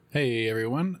Hey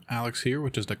everyone, Alex here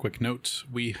with just a quick note.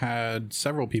 We had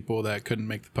several people that couldn't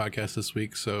make the podcast this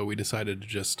week, so we decided to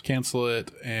just cancel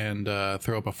it and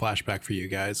throw up a flashback for you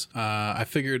guys. I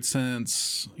figured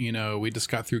since, we just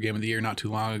got through Game of the Year not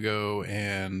too long ago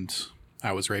and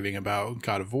I was raving about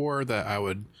God of War, that I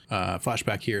would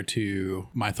flashback here to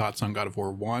my thoughts on God of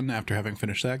War 1 after having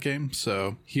finished that game.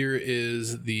 So here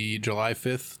is the July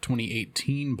 5th,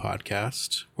 2018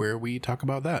 podcast where we talk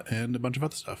about that and a bunch of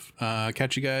other stuff.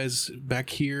 Catch you guys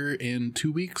back here in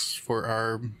 2 weeks for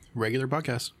our regular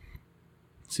podcast.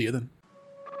 See you then.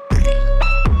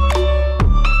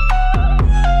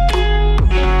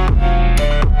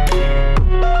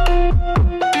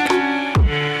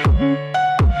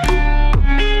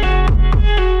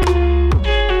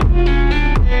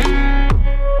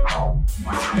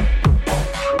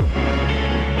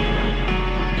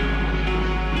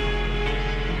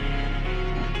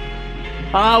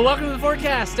 Welcome to the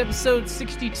Forecast, episode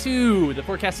 62. The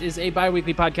Forecast is a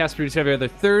bi-weekly podcast produced every other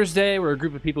Thursday. We're a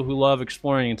group of people who love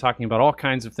exploring and talking about all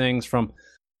kinds of things, from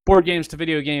board games to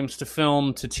video games to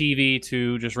film to TV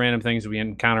to just random things that we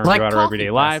encounter throughout our everyday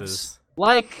lives.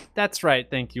 That's right,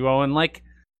 thank you, Owen, like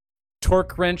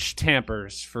torque wrench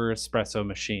tampers for espresso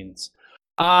machines.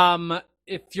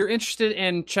 If you're interested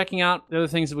in checking out the other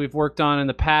things that we've worked on in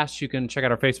the past, you can check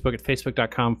out our Facebook at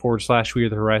facebook.com/We Are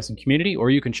The Horizon community, or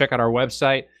you can check out our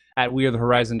website at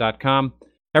wearethehorizon.com.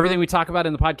 Everything we talk about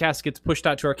in the podcast gets pushed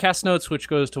out to our cast notes, which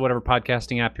goes to whatever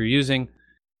podcasting app you're using.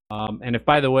 And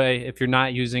if you're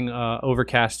not using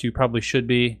Overcast, you probably should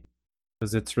be,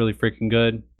 because it's really freaking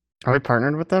good. Are we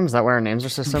partnered with them? Is that why our names are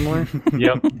so similar?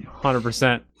 Yep,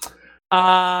 100%.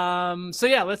 So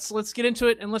yeah, let's get into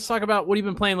it and let's talk about what you've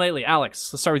been playing lately.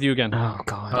 Alex, let's start with you again. Oh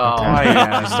god.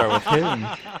 I start with him.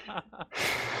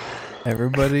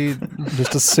 Everybody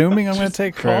just assuming I'm going to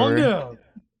take forever.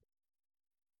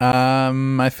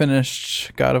 I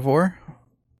finished God of War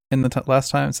in the last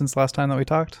time that we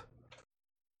talked.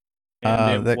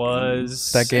 And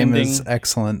that game is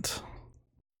excellent.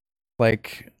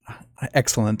 Like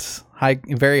excellent.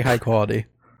 Very high quality.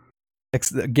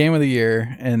 Game of the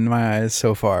year in my eyes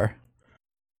so far.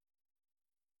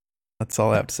 That's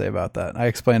all I have to say about that. I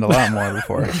explained a lot more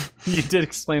before. You did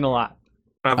explain a lot.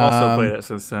 I've also played it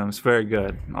since then. It's very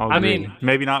good. I mean,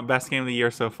 maybe not best game of the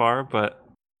year so far, but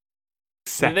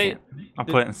second. I'll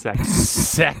put it in second.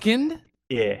 Second?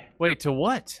 Yeah. Wait, to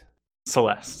what?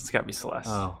 Celeste. It's got to be Celeste.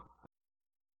 Oh.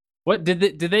 What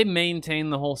did they maintain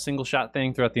the whole single shot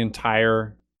thing throughout the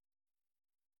entire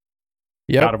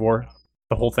God of War?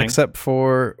 The whole thing? Except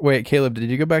for... Wait, Caleb, did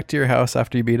you go back to your house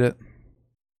after you beat it?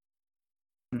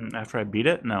 After I beat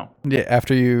it? No. Yeah,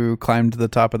 after you climbed to the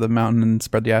top of the mountain and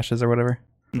spread the ashes or whatever?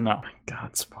 No. Oh my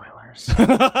god, spoilers.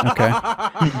 Okay.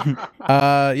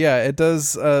 Yeah, it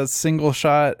does a single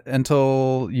shot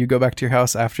until you go back to your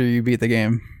house after you beat the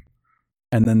game.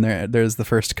 And then there's the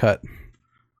first cut.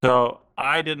 So,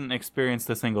 I didn't experience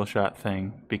the single shot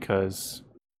thing because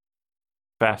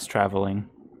fast traveling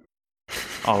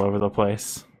all over the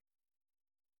place.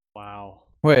 Wow.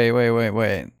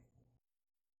 Wait.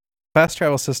 Fast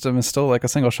travel system is still like a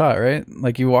single shot, right?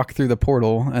 Like you walk through the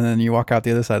portal and then you walk out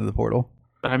the other side of the portal.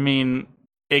 I mean,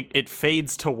 it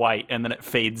fades to white and then it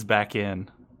fades back in.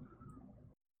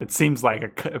 It seems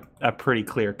like a pretty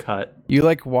clear cut. You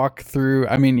like walk through,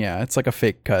 I mean, yeah, it's like a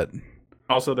fake cut.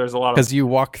 Also, there's a lot of... Because you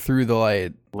walk through the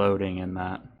light. Loading in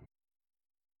that.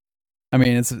 I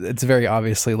mean, it's very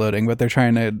obviously loading, but they're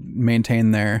trying to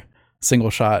maintain their single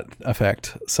shot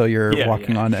effect. So you're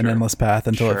walking on an endless path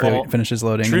until it finishes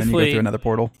loading, and then you go through another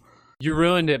portal. You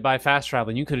ruined it by fast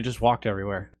traveling. You could have just walked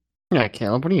everywhere. Yeah,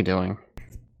 Caleb, what are you doing?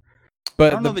 But I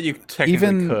don't know that you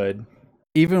technically could.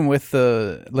 Even with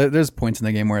there's points in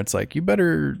the game where it's like, you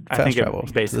better fast travel. I think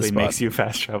it basically makes you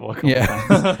fast travel a couple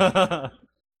times.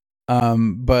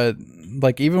 But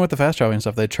like even with the fast traveling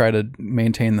stuff, they try to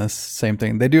maintain this same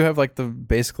thing. They do have like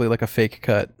basically like a fake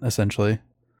cut essentially,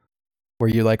 where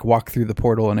you like walk through the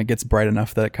portal and it gets bright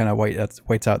enough that it kind of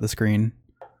whites out the screen.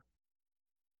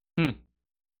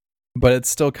 But it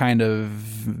still kind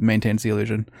of maintains the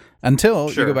illusion until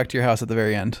you go back to your house at the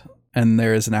very end and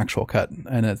there is an actual cut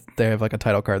and they have like a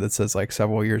title card that says like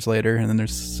several years later and then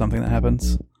there's something that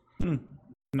happens. No,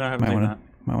 I haven't seen that.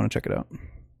 Might want to check it out.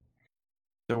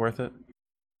 Is it worth it?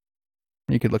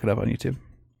 You could look it up on YouTube.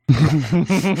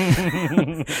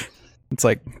 It's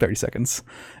like 30 seconds.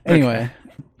 Anyway,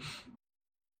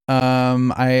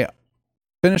 I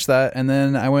finished that and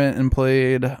then I went and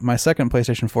played my second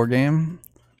PlayStation 4 game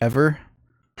ever,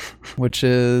 which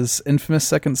is Infamous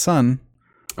Second Son.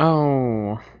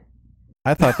 Oh.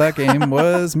 I thought that game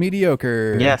was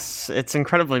mediocre. Yes, it's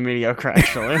incredibly mediocre,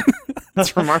 actually.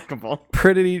 It's remarkable.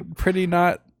 Pretty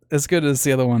not as good as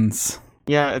the other ones.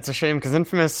 Yeah, it's a shame because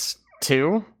Infamous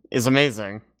 2 is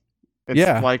amazing.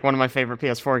 It's like one of my favorite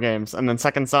PS4 games. And then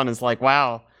Second Son is like,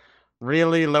 wow,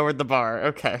 really lowered the bar.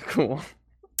 Okay, cool.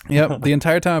 Yep, the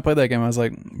entire time I played that game, I was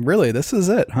like, really, this is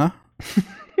it, huh?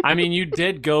 I mean, you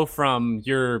did go from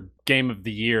your game of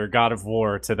the year, God of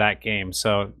War, to that game,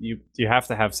 so you have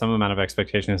to have some amount of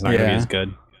expectation. It's not going to be as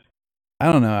good.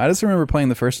 I don't know. I just remember playing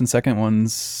the first and second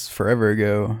ones forever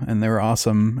ago, and they were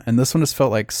awesome. And this one just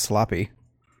felt like sloppy.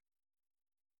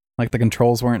 Like the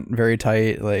controls weren't very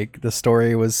tight. Like the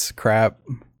story was crap.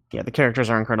 Yeah, the characters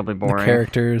are incredibly boring. The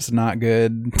characters not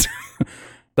good.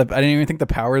 I didn't even think the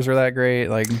powers were that great.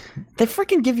 Like they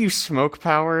freaking give you smoke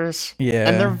powers. Yeah,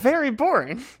 and they're very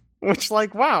boring. Which,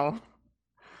 like, wow,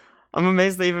 I'm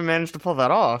amazed they even managed to pull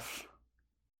that off.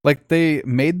 Like they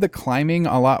made the climbing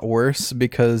a lot worse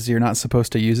because you're not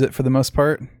supposed to use it for the most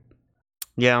part.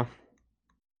 Yeah.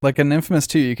 Like in Infamous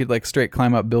 2, you could like straight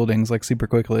climb up buildings like super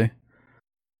quickly.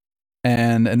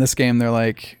 And in this game, they're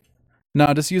like,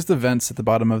 no, just use the vents at the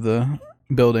bottom of the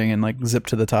building and like zip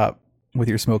to the top with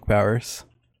your smoke powers.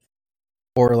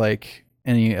 Or like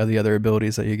any of the other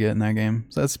abilities that you get in that game.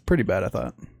 So that's pretty bad, I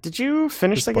thought. Did you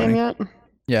finish the game yet?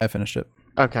 Yeah, I finished it.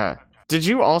 Okay. Did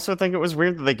you also think it was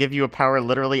weird that they give you a power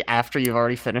literally after you've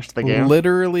already finished the game?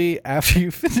 Literally after you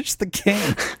finish the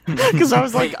game. Because I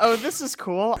was like, oh, this is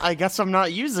cool. I guess I'm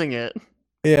not using it.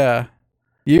 Yeah.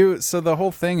 So the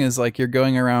whole thing is like you're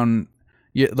going around,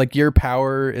 like your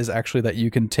power is actually that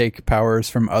you can take powers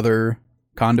from other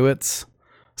conduits.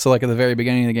 So like at the very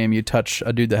beginning of the game, you touch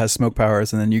a dude that has smoke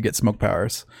powers and then you get smoke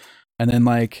powers. And then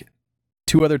like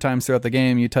 2 other times throughout the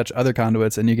game, you touch other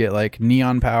conduits and you get like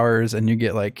neon powers and you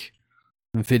get like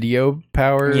video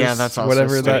powers. Yeah, that's also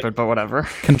whatever stupid, that but whatever.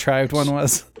 Contrived one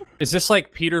was. Is this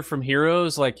like Peter from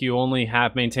Heroes? Like you only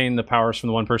have maintained the powers from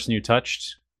the one person you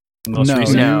touched? No,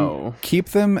 you keep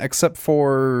them except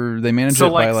for they manage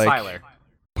it by like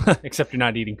Siler. Except you're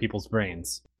not eating people's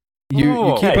brains.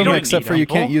 You keep them except for you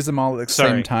them. can't use them all at the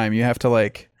same time. You have to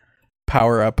like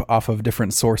power up off of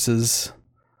different sources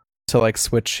to like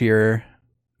switch your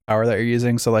power that you're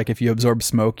using. So like if you absorb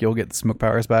smoke, you'll get the smoke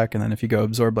powers back, and then if you go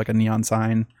absorb like a neon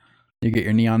sign, you get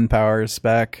your neon powers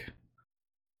back.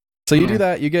 So you do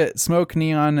that, you get smoke,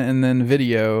 neon, and then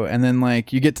video, and then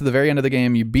like you get to the very end of the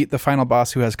game, you beat the final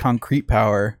boss who has concrete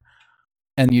power,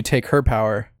 and you take her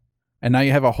power, and now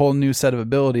you have a whole new set of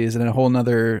abilities and a whole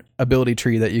nother ability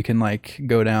tree that you can like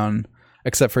go down,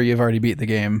 except for you've already beat the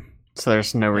game. So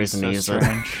there's no reason to use it.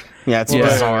 Yeah, it's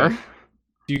bizarre.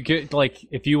 Do you get like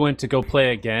if you went to go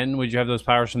play again, would you have those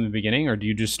powers from the beginning, or do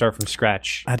you just start from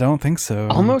scratch? I don't think so.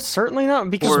 Almost certainly not,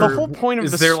 because the whole point of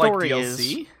the story like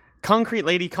is Concrete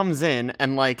Lady comes in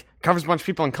and like covers a bunch of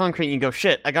people in concrete, and you go,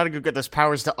 shit, I gotta go get those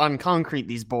powers to unconcrete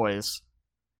these boys.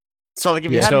 So like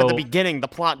if you had them at the beginning, the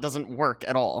plot doesn't work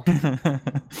at all.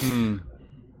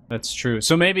 That's true.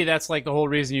 So maybe that's like the whole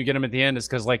reason you get them at the end is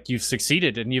because like you've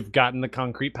succeeded and you've gotten the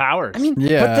concrete powers. I mean,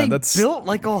 but they built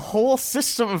like a whole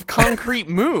system of concrete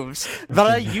moves that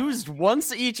I used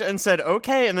once each and said,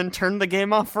 okay, and then turned the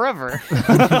game off forever.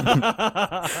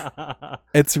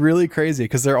 It's really crazy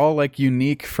because they're all like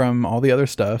unique from all the other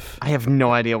stuff. I have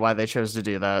no idea why they chose to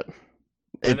do that.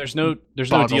 And there's no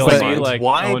DLC like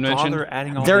why Owen mentioned.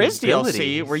 adding all there these is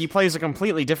DLC where you play as a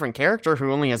completely different character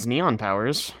who only has neon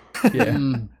powers.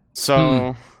 Yeah.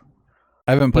 So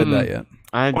I haven't played that yet.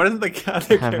 I Why doesn't the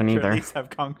other haven't character either. at least have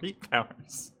concrete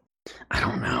powers? I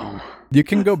don't know. You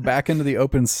can go back into the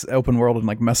open world and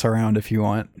like mess around if you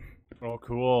want. Oh,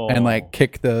 cool. And like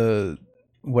kick the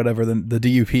whatever the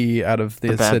DUP out of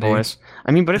the bad city. boys.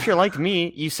 I mean, but if you're like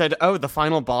me, you said, "Oh, the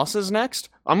final boss is next.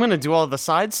 I'm gonna do all the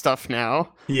side stuff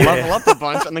now, level up a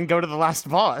bunch, and then go to the last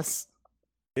boss."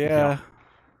 Yeah.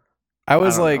 I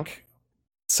was I don't like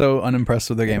so unimpressed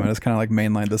with the game. I just kind of like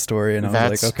mainlined the story, and I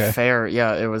was like, okay, fair.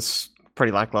 Yeah, it was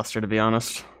pretty lackluster, to be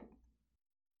honest.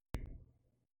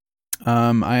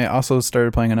 I also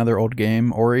started playing another old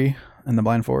game, Ori and the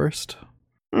Blind Forest.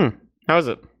 How is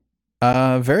it?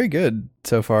 Very good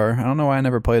so far. I don't know why I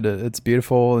never played it. It's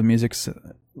beautiful. The music's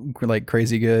like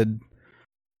crazy good.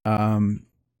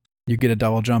 You get a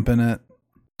double jump in it.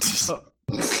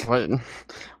 What?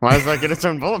 Why does that get its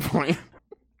own bullet point?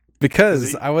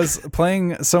 Because I was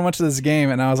playing so much of this game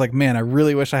and I was like, man, I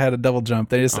really wish I had a double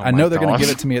jump. I know they're going to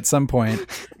give it to me at some point.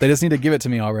 They just need to give it to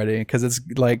me already because it's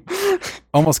like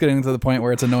almost getting to the point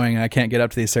where it's annoying and I can't get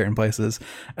up to these certain places.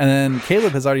 And then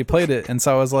Caleb has already played it. And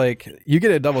so I was like, you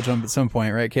get a double jump at some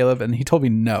point, right, Caleb? And he told me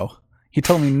no. He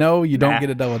told me, no, you don't get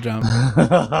a double jump.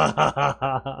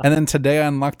 And then today I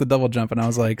unlocked the double jump, and I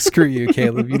was like, screw you,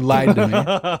 Caleb. You lied to me.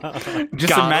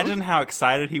 Just imagine how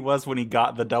excited he was when he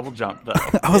got the double jump, though.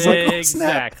 I was like, oh,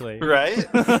 exactly. Right?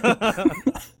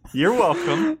 You're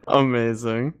welcome.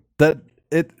 Amazing.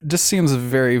 It just seems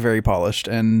very, very polished,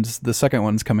 and the second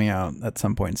one's coming out at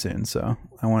some point soon, so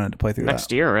I wanted to play through Next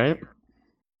that. year, right?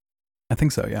 I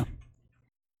think so, yeah.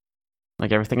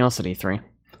 Like everything else at E3.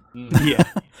 Yeah.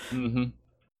 Mm-hmm. It's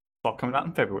all coming out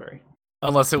in February.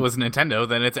 Unless it was Nintendo,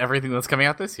 then it's everything that's coming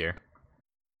out this year.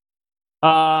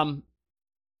 So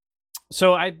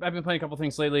I've been playing a couple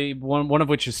things lately. One of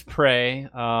which is Prey.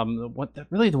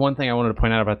 Really, the one thing I wanted to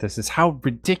point out about this is how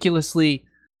ridiculously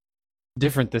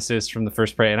different this is from the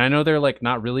first Prey. And I know they're like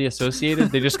not really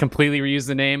associated. They just completely reuse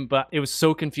the name, but it was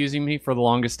so confusing me for the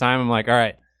longest time. I'm like, all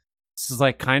right, this is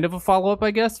like kind of a follow-up,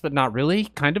 I guess, but not really.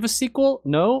 Kind of a sequel?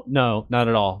 No, not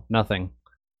at all. Nothing.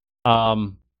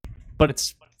 But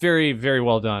it's very, very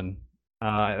well done.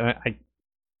 I'm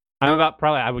about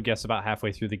probably, I would guess, about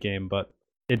halfway through the game, but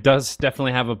it does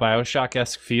definitely have a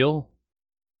BioShock-esque feel,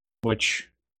 which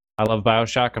I love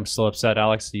BioShock. I'm still upset,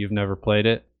 Alex, that you've never played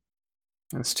it.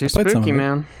 It's too spooky,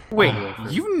 man. Wait,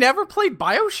 you never played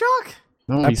BioShock?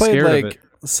 I played like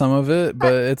some of it,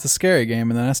 but it's a scary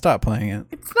game, and then I stopped playing it.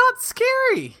 It's not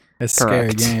scary. It's a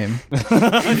scary game.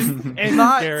 It's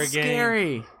not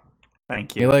scary.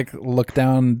 Thank you. You like look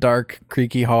down dark,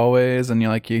 creaky hallways, and you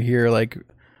hear like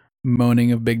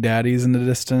moaning of big daddies in the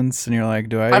distance, and you're like,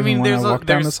 do I even want to walk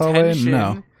down this hallway? Tension.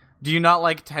 No. Do you not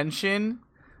like tension?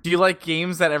 Do you like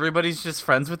games that everybody's just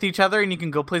friends with each other and you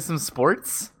can go play some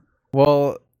sports?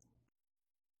 Well,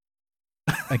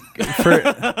 Wow,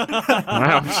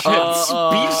 shit,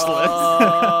 speechless.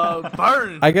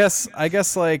 Burn. I guess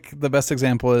like the best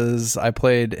example is I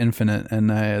played Infinite,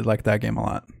 and I liked that game a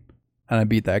lot, and I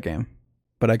beat that game,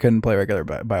 but I couldn't play regular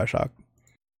BioShock.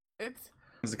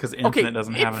 Is it because Infinite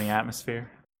doesn't have any atmosphere?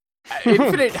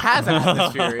 Infinite has an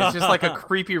atmosphere. It's just like a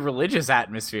creepy religious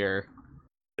atmosphere.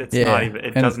 It's not even.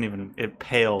 It doesn't even. It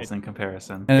pales in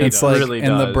comparison. And it's like really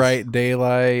in the does. bright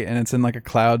daylight, and it's in like a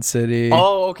cloud city.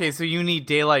 Oh, okay. So you need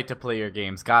daylight to play your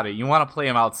games. Got it. You want to play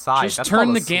them outside. Just That's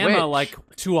turn called the a gamma switch. like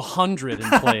to 100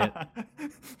 and play it.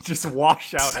 Just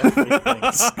wash out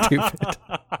everything. Stupid.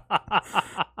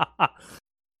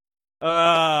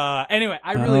 Anyway,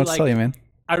 I Let's really tell you, man.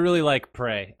 I really like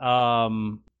Prey.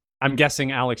 I'm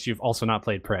guessing, Alex, you've also not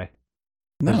played Prey.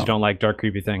 No, Because you don't like dark,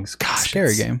 creepy things. Gosh,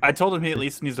 scary game. I told him he at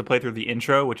least needs to play through the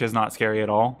intro, which is not scary at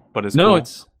all, but it's No, cool.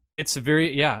 it's a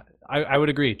very, yeah, I would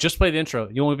agree. Just play the intro.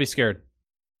 You won't be scared.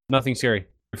 Nothing scary.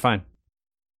 You're fine.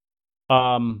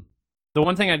 The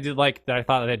one thing I did like that I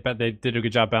thought they did a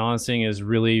good job balancing is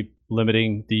really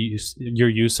limiting your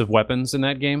use of weapons in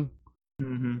that game.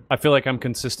 Mm-hmm. I feel like I'm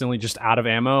consistently just out of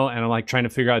ammo, and I'm like trying to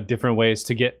figure out different ways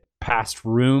to get past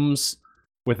rooms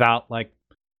without like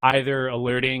either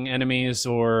alerting enemies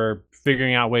or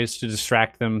figuring out ways to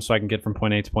distract them so I can get from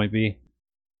point A to point B.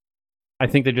 I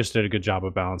think they just did a good job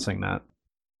of balancing that.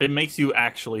 It makes you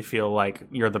actually feel like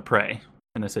you're the prey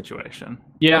in a situation,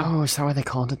 Yeah. Oh, is that why they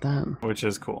called it that? which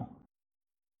is cool.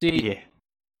 See, Yeah.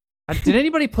 did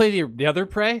anybody play the other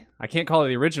Prey? I can't call it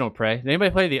the original Prey. Did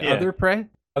anybody play the Yeah. other Prey?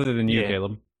 Other than you, Yeah.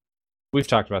 Caleb. We've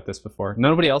talked about this before.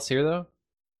 Nobody else here, though?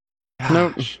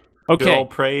 Nope. Good Okay. old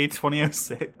Prey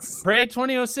 2006. Prey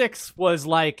 2006 was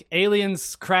like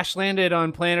aliens crash landed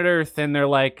on planet Earth and they're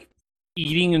like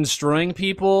eating and destroying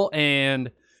people,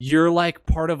 and you're like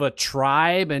part of a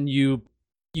tribe, and you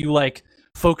like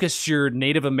focus your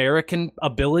Native American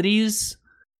abilities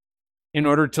in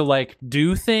order to like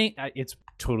do things. It's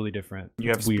totally different. You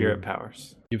have It's spirit weird.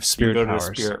 powers. You have You spirit go powers. to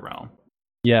the spirit realm.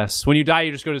 Yes. When you die,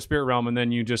 you just go to the spirit realm, and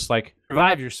then you just like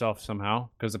revive yourself somehow,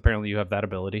 because apparently you have that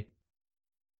ability.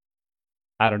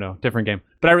 I don't know, different game,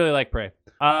 but I really like Prey.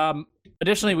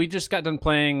 Additionally, we just got done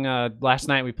playing last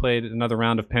night. We played another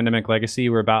round of Pandemic Legacy.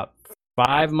 We're about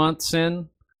 5 months in.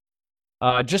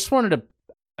 Just wanted to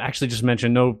actually just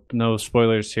mention, no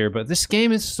spoilers here, but this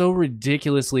game is so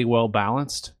ridiculously well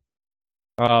balanced.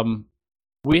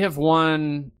 We have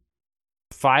won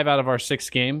 5 out of our 6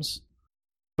 games,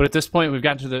 but at this point, we've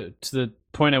gotten to the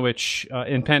point at which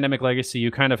in Pandemic Legacy,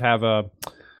 you kind of have a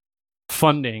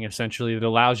funding essentially that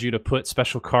allows you to put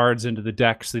special cards into the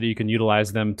deck so that you can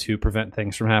utilize them to prevent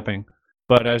things from happening.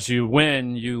 But as you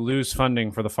win, you lose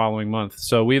funding for the following month.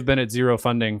 So we've been at 0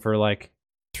 funding for like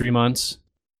 3 months,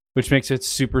 which makes it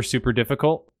super, super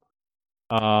difficult.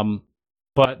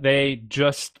 But they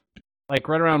just like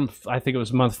right around, I think it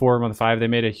was month 4, month 5, they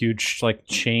made a huge like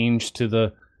change to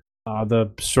the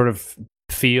sort of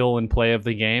feel and play of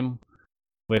the game,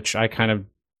 which I kind of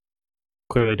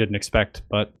clearly didn't expect,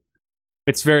 but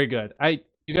It's very good.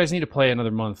 You guys need to play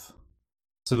another month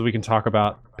so that we can talk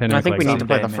about Pen I and think we need to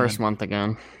play someday, the first man. month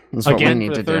again. That's what we again need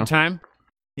for the to third do. time.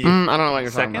 I don't know what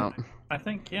you're Second? talking about. I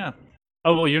think, yeah.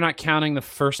 Oh well, you're not counting the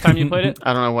first time you played it.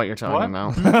 I don't know what you're talking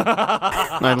What?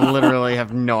 about. I literally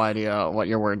have no idea what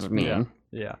your words mean.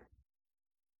 Yeah.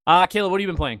 Caleb, what have you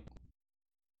been playing?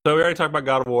 So we already talked about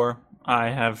God of War. I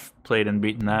have played and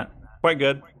beaten that. Quite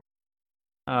good.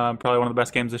 Probably one of the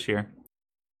best games this year.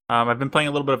 I've been playing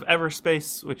a little bit of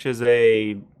Everspace, which is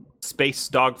a space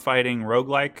dogfighting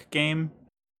roguelike game.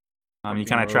 You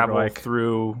kind of travel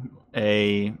through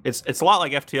it's a lot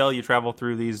like FTL. You travel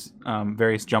through these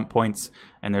various jump points,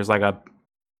 and there's like a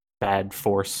bad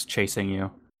force chasing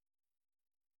you.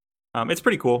 It's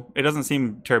pretty cool. It doesn't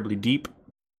seem terribly deep,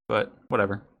 but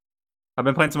whatever. I've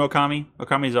been playing some Okami.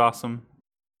 Okami's awesome.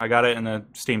 I got it in a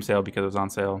Steam sale because it was on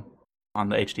sale on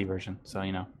the HD version, so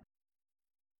you know.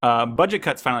 Budget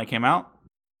Cuts finally came out.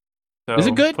 So Is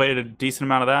it good? Played a decent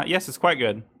amount of that. Yes, it's quite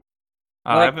good.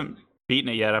 I haven't beaten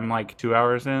it yet. I'm like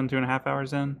 2.5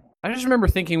 hours in. I just remember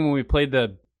thinking when we played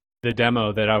the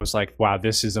demo that I was like, wow,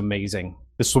 this is amazing.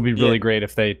 This will be really great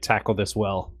if they tackle this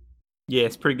well. Yeah,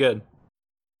 it's pretty good.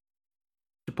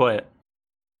 You play it.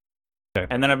 Okay.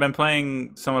 And then I've been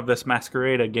playing some of this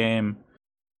Masquerade game,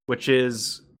 which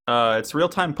is it's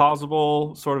real-time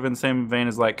pausable, sort of in the same vein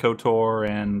as like KOTOR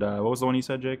and what was the one you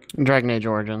said, Jake? Dragon Age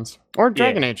Origins. Or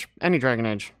Dragon Age. Any Dragon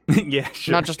Age. Yeah,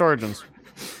 sure. Not just Origins.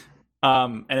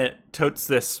 And it totes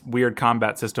this weird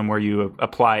combat system where you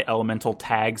apply elemental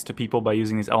tags to people by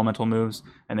using these elemental moves,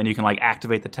 and then you can like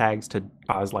activate the tags to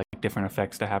cause like different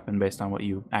effects to happen based on what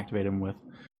you activate them with.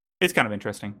 It's kind of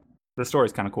interesting. The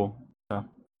story's kind of cool. So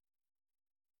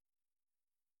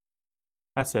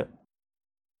that's it.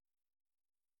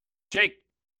 Jake,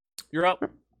 you're up.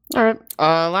 All right.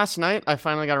 Last night, I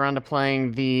finally got around to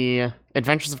playing the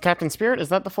Adventures of Captain Spirit. Is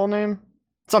that the full name?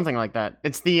 Something like that.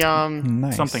 It's the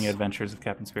Nice. Something Adventures of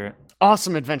Captain Spirit.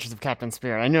 Awesome Adventures of Captain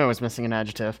Spirit. I knew I was missing an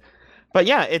adjective. But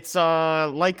yeah, it's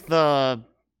like the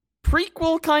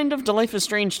prequel kind of to Life is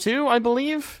Strange 2, I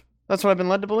believe. That's what I've been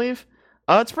led to believe.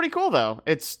 It's pretty cool, though.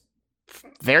 It's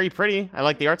very pretty. I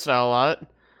like the art style a lot.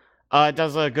 It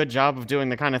does a good job of doing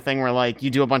the kind of thing where, like, you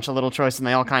do a bunch of little choices and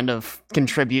they all kind of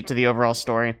contribute to the overall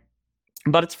story.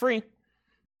 But it's free.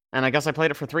 And I guess I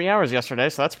played it for 3 hours yesterday,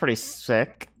 so that's pretty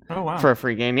sick. Oh, wow. For a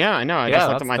free game. Yeah, I know. I Yeah, just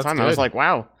looked at my that's time. I was good. like,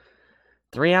 wow,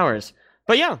 3 hours.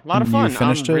 But yeah, a lot of You fun.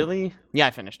 finished it? Really? Yeah,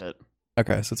 I finished it.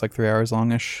 Okay, so it's like 3 hours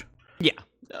longish.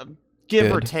 Give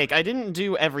or Good. take. I didn't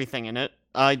do everything in it.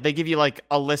 They give you like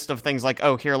a list of things like,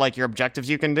 oh, here are like your objectives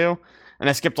you can do. And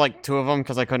I skipped like 2 of them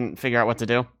because I couldn't figure out what to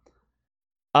do.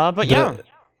 But yeah.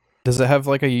 Does it have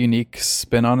like a unique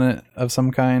spin on it of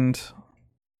some kind?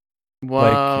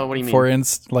 What do you mean?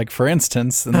 For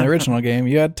instance, in the original game,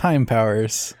 you had time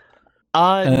powers.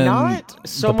 and Not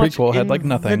so the much prequel had, in like,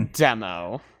 nothing. the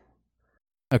demo,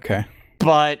 Okay.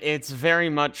 but it's very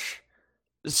much,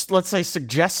 let's say,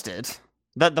 suggested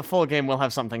that the full game will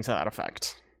have something to that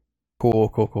effect.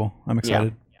 Cool. I'm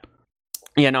excited.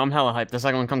 Yeah, no, I'm hella hyped. The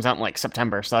second one comes out in like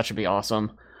September, so that should be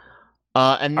awesome.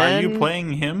 And then Are you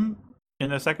playing him in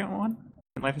the second one?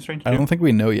 In Life is Strange 2? I don't think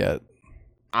we know yet.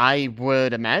 I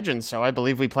would imagine so. I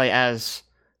believe we play as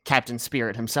Captain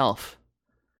Spirit himself.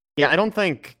 Yeah, I don't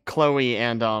think Chloe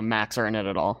and Max are in it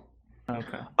at all.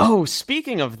 Okay. Oh,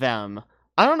 speaking of them,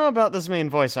 I don't know about this main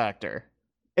voice actor.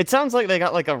 It sounds like they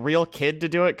got like a real kid to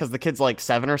do it because the kid's like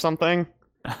 7 or something.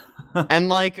 And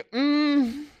like,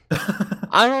 I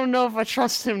don't know if I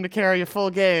trust him to carry a full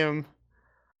game.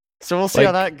 So we'll see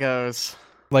how that goes.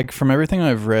 Like, from everything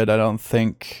I've read, I don't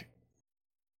think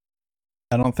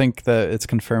that it's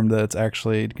confirmed that it's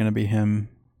actually going to be him.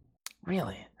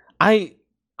 Really?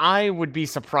 I would be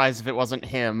surprised if it wasn't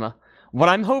him. What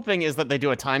I'm hoping is that they do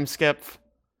a time skip.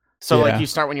 So Yeah. like you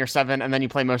start when you're 7 and then you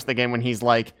play most of the game when he's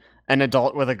like an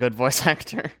adult with a good voice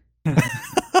actor.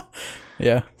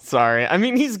 Yeah. Sorry. I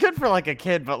mean, he's good for like a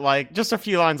kid, but like just a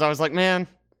few lines I was like, man,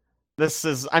 this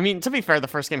is, I mean, to be fair, the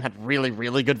first game had really,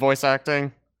 really good voice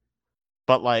acting.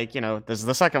 But like, you know, this is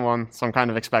the second one, so I'm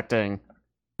kind of expecting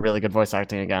really good voice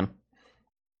acting again.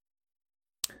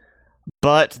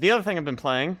 But the other thing I've been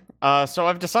playing, so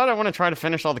I've decided I want to try to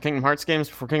finish all the Kingdom Hearts games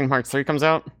before Kingdom Hearts 3 comes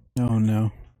out. Oh,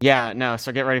 no. Yeah, no,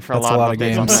 so get ready for That's a lot of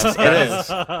updates on games. this. It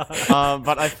is.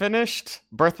 But I finished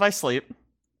Birth by Sleep,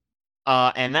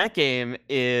 and that game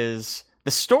is,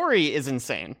 the story is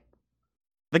insane.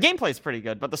 The gameplay's pretty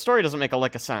good, but the story doesn't make a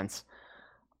lick of sense.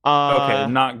 Okay,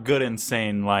 not good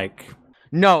insane, like...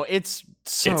 No, it's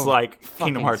so it's like fucking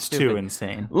Kingdom Hearts 2 stupid.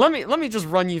 insane. Let me just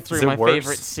run you Is through it my worse?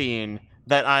 favorite scene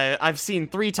that I've seen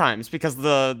 3 times, because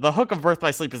the hook of Birth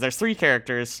by Sleep is there's 3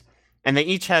 characters. and they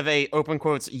each have a, open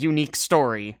quotes, unique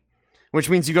story, which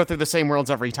means you go through the same worlds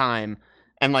every time,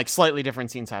 and, like, slightly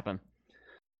different scenes happen.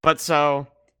 But so,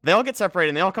 they all get separated,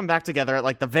 and they all come back together at,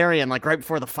 like, the very end, like, right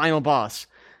before the final boss.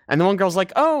 And the one girl's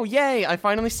like, oh, yay, I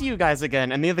finally see you guys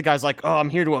again. And the other guy's like, oh, I'm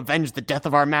here to avenge the death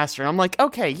of our master. And I'm like,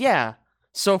 okay, yeah,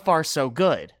 so far so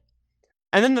good.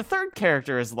 And then the third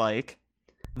character is like,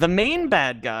 the main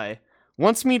bad guy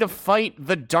wants me to fight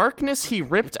the darkness he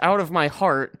ripped out of my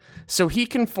heart so he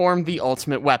can form the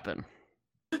ultimate weapon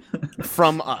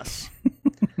from us.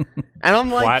 And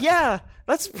I'm like, What? yeah,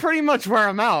 that's pretty much where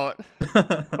I'm out.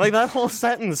 Like, that whole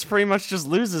sentence pretty much just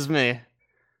loses me.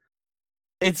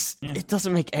 It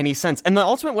doesn't make any sense. And the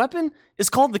ultimate weapon is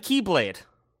called the Keyblade.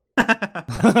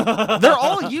 They're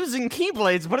all using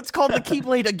Keyblades, but it's called the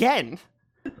Keyblade again.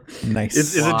 Nice.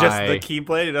 Is it just Why? the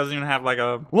Keyblade? It doesn't even have like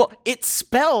a... Well, it's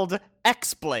spelled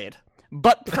X-Blade,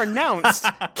 but pronounced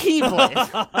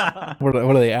Keyblade. What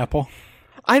are they, Apple?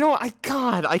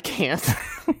 I can't.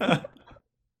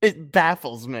 It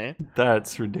baffles me.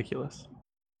 That's ridiculous.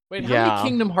 Wait, how Yeah. many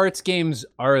Kingdom Hearts games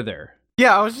are there?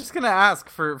 Yeah, I was just gonna ask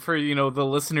for the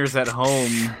listeners at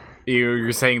home.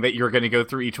 You're saying that you're gonna go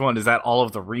through each one. Is that all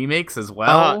of the remakes as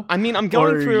well? I mean, I'm Or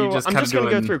going are you through. just I'm kinda just going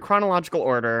to go doing- through chronological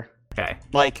order, Okay.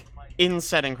 like in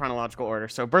setting chronological order.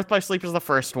 So, Birth by Sleep is the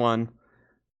first one,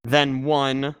 then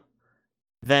 1,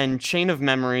 then Chain of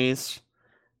Memories,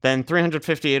 then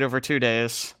 358 over 2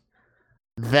 days,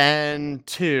 then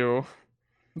 2,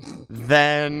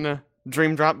 then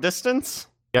Dream Drop Distance.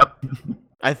 Yep.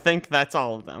 I think that's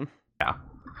all of them.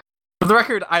 For the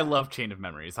record, I love Chain of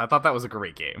Memories. I thought that was a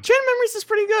great game. Chain of Memories is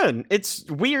pretty good. It's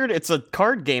weird. It's a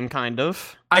card game, kind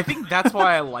of. I think that's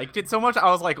why I liked it so much.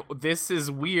 I was like, this is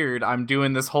weird. I'm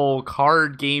doing this whole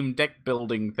card game deck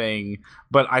building thing,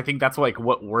 but I think that's like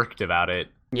what worked about it.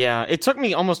 Yeah, it took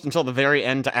me almost until the very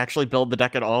end to actually build the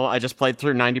deck at all. I just played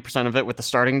through 90% of it with the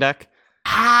starting deck.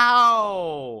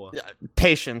 How?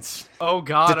 Patience. Oh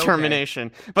god. okay.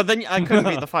 Determination. But then I couldn't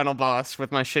beat the final boss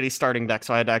with my shitty starting deck,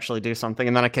 so I had to actually do something,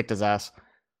 and then I kicked his ass.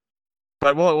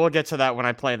 But we'll get to that when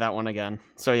I play that one again.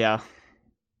 So yeah,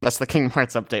 that's the Kingdom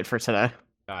Hearts update for today.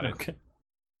 Got it. Okay.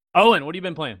 Owen, what have you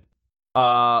been playing?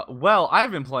 Well,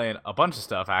 I've been playing a bunch of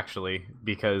stuff actually,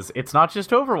 because it's not just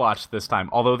Overwatch this time,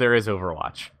 although there is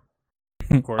Overwatch.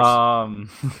 Of course.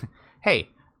 Hey,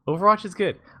 Overwatch is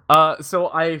good. So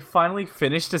I finally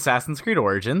finished Assassin's Creed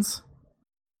Origins.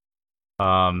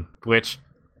 Which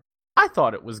I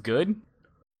thought it was good.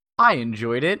 I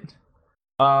enjoyed it.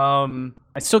 I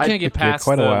still can't get took you past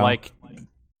quite a the while. like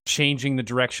changing the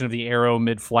direction of the arrow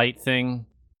mid-flight thing.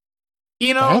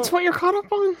 You know, That's what you're caught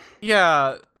up on?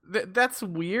 yeah, that's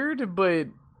weird, but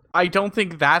I don't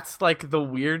think that's like the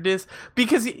weirdest,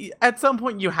 because at some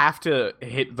point you have to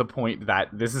hit the point that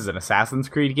this is an Assassin's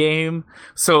Creed game,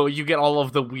 so you get all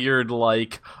of the weird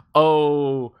like,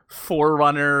 oh,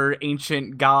 Forerunner,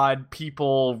 ancient god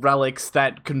people, relics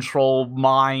that control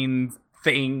mind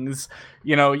things.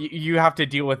 You know, you have to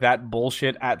deal with that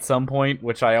bullshit at some point,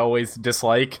 which I always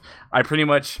dislike. I pretty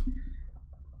much...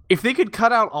 If they could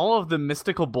cut out all of the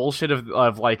mystical bullshit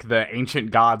of like the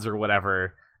ancient gods or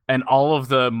whatever, and all of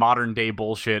the modern day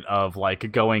bullshit of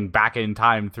like going back in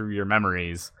time through your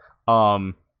memories,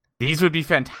 these would be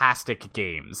fantastic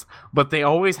games. But they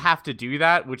always have to do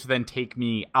that, which then take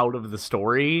me out of the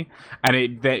story,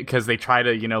 and because they try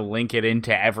to, you know, link it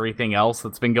into everything else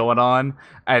that's been going on,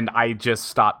 and I just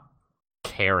stop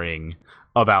caring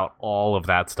about all of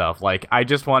that stuff. Like, I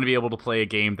just want to be able to play a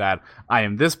game that I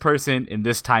am this person in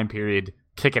this time period,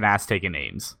 kicking ass, taking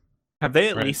names. Have they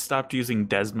at Right. least stopped using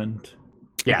Desmond?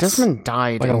 Yes. Desmond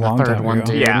died Like a in the long third time one,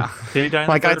 ago. dude. Yeah. Did he die in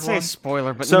Like, the third I'd say one?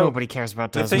 spoiler, but So, nobody cares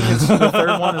about The Desmond. thing is, the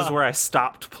third one is where I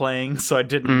stopped playing, so I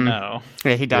didn't Mm. know.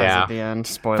 Yeah, he dies Yeah. at the end.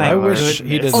 Spoiler Thank I alert. wish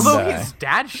he didn't Although die. his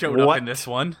dad showed up What? in this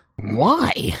one.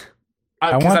 Why?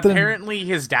 I Because want them- apparently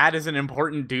his dad is an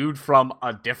important dude from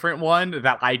a different one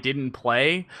that I didn't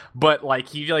play, but like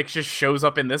he like just shows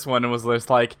up in this one and was just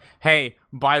like, "Hey,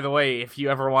 by the way, if you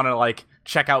ever want to like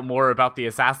check out more about the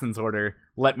Assassin's Order,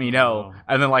 let me know." Oh.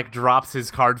 And then like drops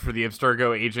his card for the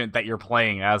Abstergo agent that you're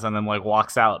playing as, and then like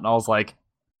walks out. And I was like,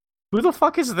 who the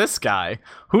fuck is this guy?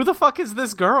 Who the fuck is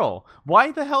this girl?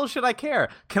 Why the hell should I care?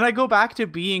 Can I go back to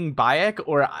being Bayek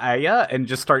or Aya and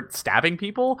just start stabbing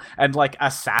people and like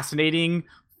assassinating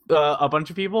a bunch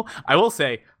of people? I will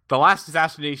say, the last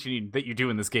assassination that you do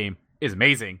in this game is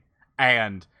amazing.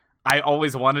 And I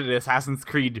always wanted an Assassin's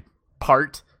Creed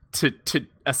part to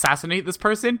assassinate this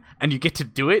person, and you get to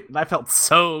do it, and I felt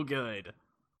so good.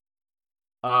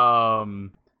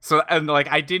 So, and like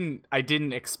I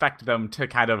didn't expect them to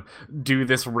kind of do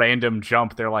this random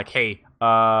jump. They're like, "Hey,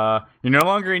 you're no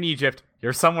longer in Egypt.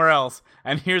 you're somewhere else,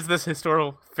 and here's this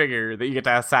historical figure that you get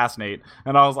to assassinate.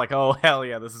 And I was like, oh hell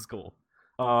yeah, this is cool.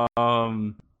 But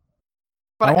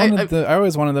I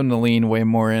always wanted them to lean way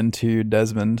more into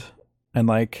Desmond and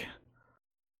like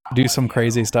do some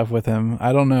crazy stuff with him.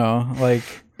 I don't know, like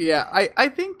yeah, I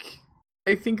think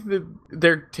that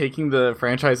they're taking the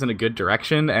franchise in a good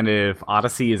direction, and if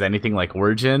Odyssey is anything like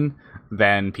Origin,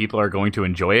 then people are going to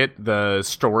enjoy it. The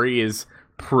story is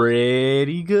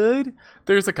pretty good.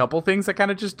 There's a couple things that kind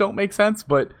of just don't make sense,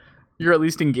 but you're at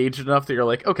least engaged enough that you're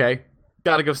like, okay,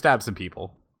 gotta go stab some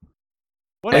people.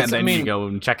 You go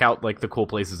and check out like the cool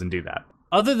places and do that.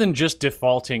 Other than just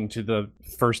defaulting to the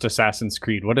first Assassin's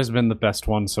Creed, what has been the best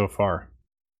one so far?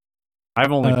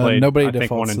 I've only played nobody I think,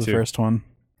 defaults 1 and to the 2. first one.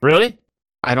 Really?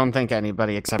 I don't think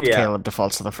anybody except Caleb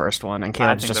defaults to the first one, and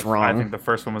Caleb's just I wrong. think the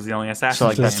first one was the only Assassin's So,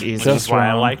 like, Creed that's game, easy. which is why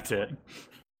I liked it.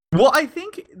 Well, I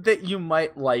think that you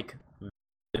might like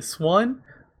this one,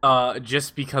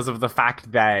 just because of the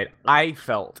fact that I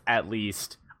felt, at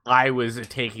least, I was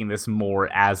taking this more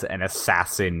as an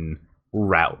assassin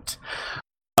route.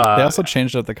 They also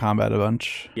changed up the combat a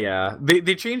bunch. Yeah,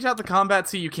 they changed out the combat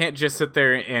so you can't just sit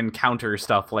there and counter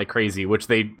stuff like crazy, which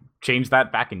they changed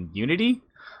that back in Unity.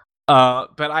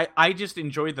 But I just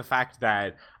enjoyed the fact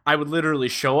that I would literally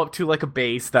show up to like a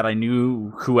base that I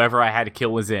knew whoever I had to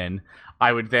kill was in.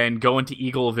 I would then go into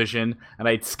Eagle Vision and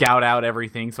I'd scout out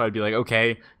everything. So I'd be like,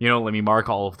 okay, let me mark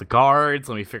all of the guards.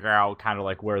 Let me figure out kind of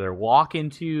like where they're walking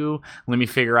to. Let me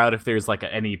figure out if there's like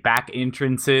any back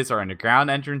entrances or underground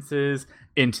entrances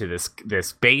into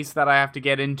this base that I have to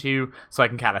get into, so I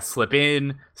can kind of slip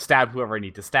in, stab whoever I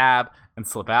need to stab, and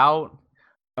slip out.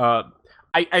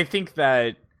 I think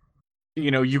that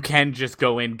you can just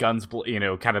go in guns,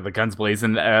 kind of the guns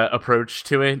blazing approach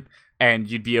to it, and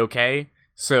you'd be okay.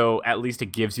 So at least it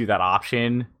gives you that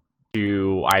option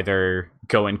to either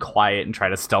go in quiet and try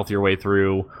to stealth your way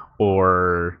through,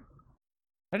 or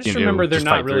I just remember there just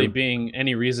not fight really through. being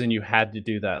any reason you had to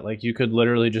do that. Like, you could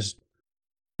literally just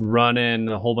run in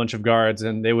a whole bunch of guards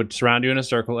and they would surround you in a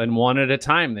circle, and one at a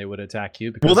time they would attack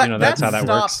you, because that's how that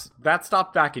works. That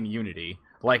stopped back in Unity.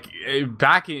 Like,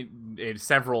 back in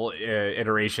several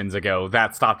iterations ago,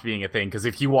 that stopped being a thing, because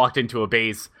if you walked into a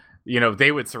base,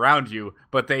 they would surround you,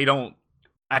 but they don't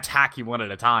attack you one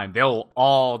at a time. They'll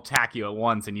all attack you at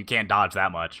once, and you can't dodge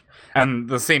that much. And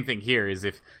the same thing here is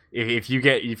if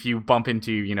you bump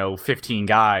into 15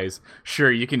 guys,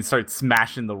 sure, you can start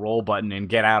smashing the roll button and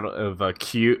get out of a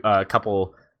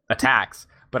couple attacks,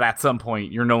 but at some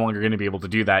point you're no longer going to be able to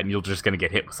do that, and you're just going to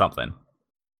get hit with something.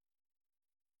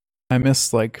 I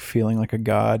miss like feeling like a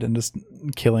god and just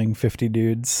killing 50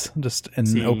 dudes just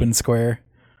in open square.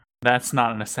 That's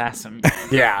not an assassin.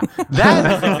 Yeah,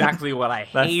 that's exactly what I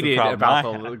That's the hated problem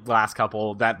about I the last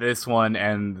couple. That this one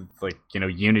and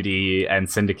Unity and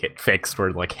Syndicate fixed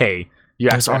were like, hey, you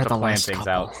actually have to plan things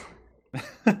out.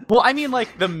 Well, I mean,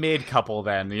 like the mid couple,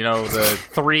 then the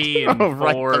 3 and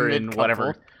 4 and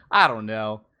whatever. I don't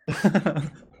know.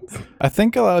 I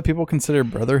think a lot of people consider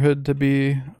Brotherhood to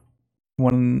be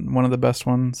one of the best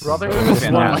ones. Brotherhood was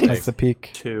fantastic. Like the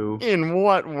peak. 2 In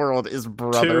what world is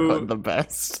Brotherhood the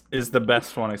best? is the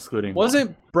best one, excluding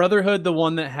Wasn't Brotherhood the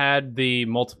one that had the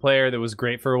multiplayer that was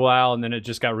great for a while and then it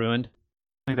just got ruined?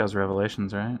 I think that was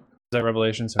Revelations, right? Is that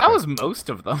Revelations? That was most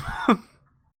of them.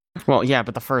 Well, yeah,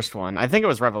 but the first one. I think it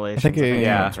was Revelations.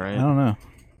 yeah. That's right. I don't know.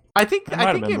 I think It might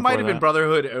have it been might before have been that.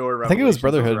 Brotherhood or Revelations. I think it was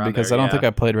Brotherhood around because there, I don't think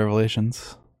I played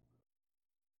Revelations.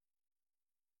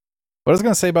 What I was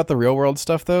going to say about the real world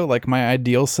stuff, though, like my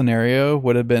ideal scenario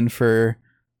would have been for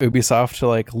Ubisoft to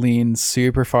like lean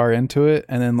super far into it,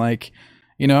 and then like,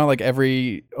 like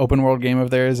every open world game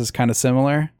of theirs is kind of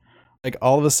similar. Like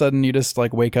all of a sudden you just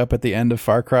like wake up at the end of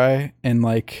Far Cry in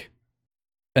like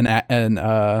an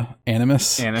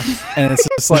Animus, and it's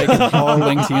just like all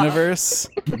linked universe.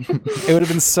 It would have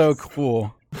been so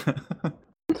cool.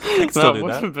 That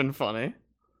would have been funny.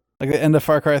 Like the end of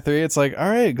Far Cry 3, it's like, all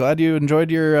right, glad you enjoyed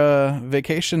your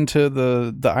vacation to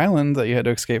the island that you had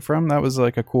to escape from. That was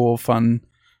like a cool, fun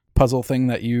puzzle thing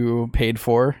that you paid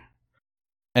for.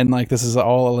 And like this is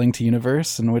all a linked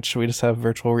universe in which we just have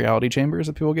virtual reality chambers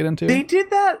that people get into. They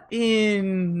did that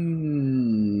in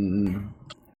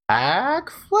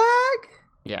Black Flag?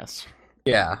 Yes.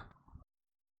 Yeah.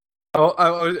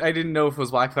 Oh, I didn't know if it was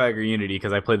Black Flag or Unity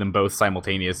because I played them both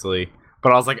simultaneously.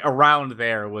 But I was like, around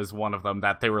there was one of them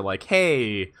that they were like,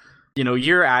 hey,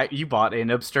 you bought an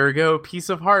Abstergo piece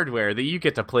of hardware that you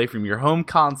get to play from your home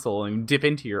console and dip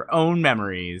into your own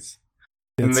memories.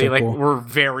 And they cool. were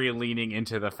very leaning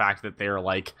into the fact that they're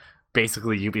like,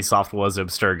 basically Ubisoft was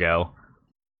Abstergo.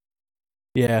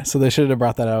 Yeah, so they should have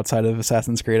brought that outside of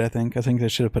Assassin's Creed, I think. I think they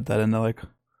should have put that into like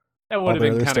That would have the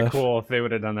been other kind of stuff. cool if they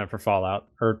would have done that for Fallout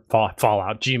or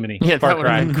Fallout. Jiminy. Yeah, Far that would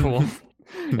have Cry. been cool.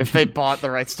 If they bought the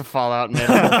rights to Fallout and made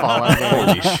a whole Fallout game.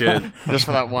 Holy shit. Just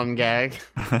for that one gag.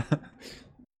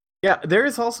 Yeah, there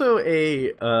is also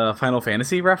a Final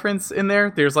Fantasy reference in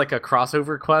there. There's like a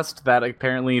crossover quest that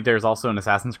apparently there's also an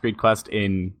Assassin's Creed quest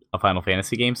in a Final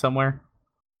Fantasy game somewhere.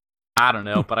 I don't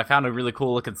know, but I found a really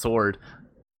cool looking sword,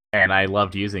 and I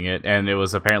loved using it, and it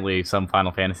was apparently some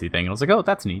Final Fantasy thing. And I was like, oh,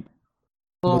 that's neat.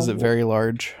 Was it very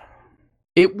large?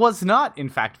 It was not, in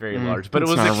fact, very large, but it it's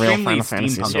was not a real extremely Final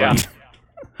Fantasy steampunk. sword.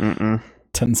 Mm-mm.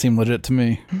 Doesn't seem legit to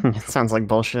me. It sounds like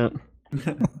bullshit.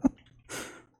 It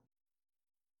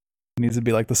needs to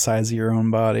be like the size of your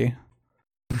own body.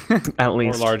 At Or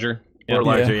least. larger. Or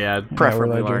larger, yeah.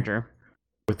 Preferably larger. larger.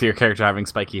 With your character having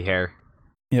spiky hair.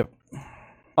 Yep.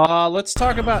 Let's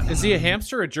talk about, is he a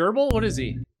hamster, a gerbil? What is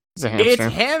he? It's a hamster.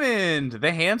 It's Hammond,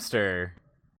 the hamster.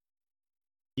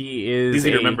 He is Easy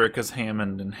to a- remember because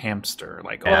Hammond and hamster are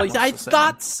like. Well, almost I the same.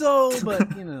 thought so,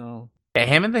 but you know.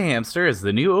 Hammond the hamster is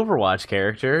the new Overwatch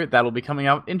character that'll be coming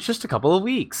out in just a couple of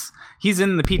weeks. He's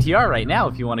in the PTR right now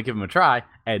if you want to give him a try,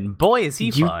 and boy is he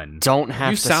You fun. don't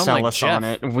have You to sound sell like us Jeff. on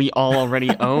it. We all already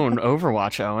own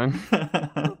Overwatch,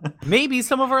 Owen. Maybe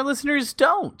some of our listeners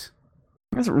don't.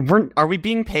 Are we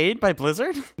being paid by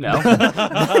Blizzard? No.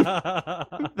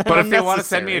 But if they want to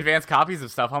send me Unnecessary. advanced copies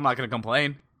of stuff, I'm not going to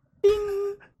complain.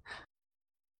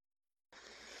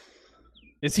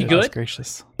 Is he Goodness good?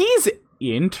 gracious. He's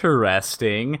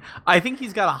interesting. I think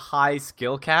he's got a high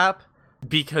skill cap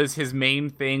because his main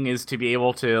thing is to be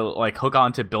able to like hook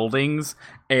onto buildings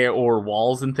or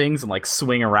walls and things and like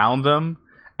swing around them.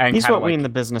 And He's kinda, what we like, in the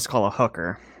business call a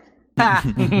hooker.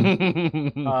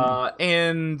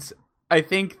 and I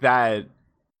think that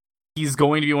he's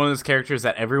going to be one of those characters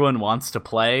that everyone wants to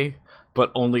play,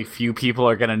 but only few people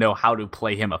are going to know how to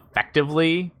play him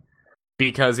effectively.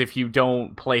 Because if you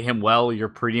don't play him well, you're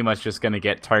pretty much just going to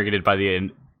get targeted by the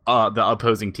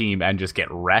opposing team and just get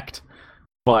wrecked.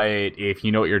 But if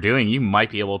you know what you're doing, you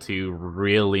might be able to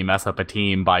really mess up a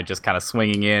team by just kind of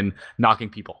swinging in, knocking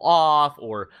people off,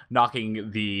 or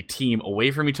knocking the team away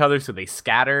from each other so they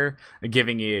scatter,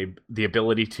 giving you the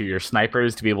ability to your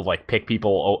snipers to be able to like pick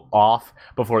people off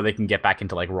before they can get back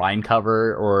into like Rhine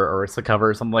cover or Orisa cover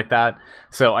or something like that.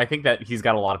 So I think that he's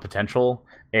got a lot of potential,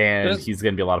 and he's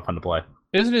going to be a lot of fun to play.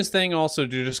 Isn't his thing also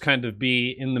to just kind of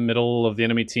be in the middle of the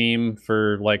enemy team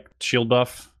for like shield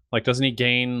buff? Like, doesn't he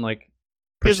gain like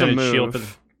Here's a percentage shield move.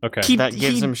 for the... Okay. That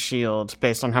gives him shield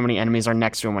based on how many enemies are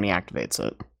next to him when he activates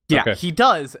it. Yeah, Okay. he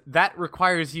does. That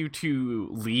requires you to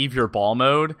leave your ball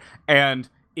mode, and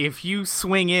if you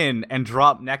swing in and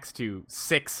drop next to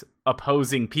 6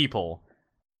 opposing people,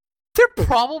 they're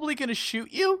probably going to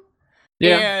shoot you.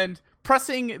 Yeah. And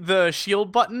pressing the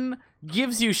shield button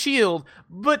gives you shield,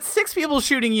 but 6 people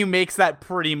shooting you makes that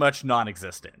pretty much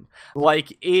non-existent.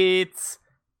 Like, it's...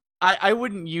 I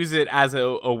wouldn't use it as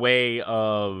a way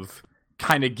of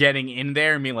kind of getting in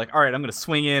there and being like, all right, I'm going to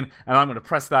swing in and I'm going to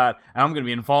press that and I'm going to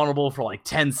be invulnerable for like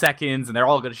 10 seconds and they're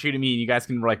all going to shoot at me and you guys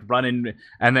can like run in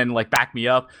and then like back me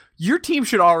up. Your team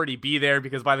should already be there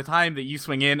because by the time that you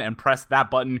swing in and press that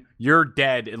button, you're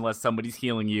dead unless somebody's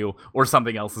healing you or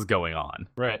something else is going on.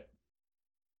 Right.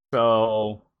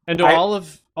 So... And do all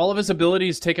of his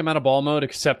abilities take him out of ball mode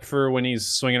except for when he's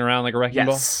swinging around like a wrecking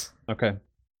Yes. ball? Okay.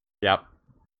 Yep.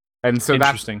 And so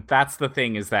Interesting. that's the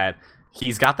thing is that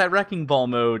he's got that wrecking ball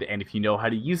mode, and if you know how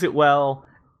to use it well,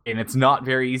 and it's not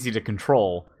very easy to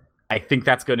control, I think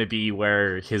that's going to be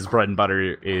where his bread and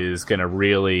butter is going to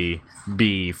really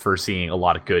be for seeing a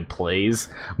lot of good plays.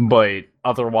 But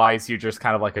otherwise, you're just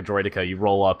kind of like a droidica. You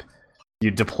roll up, you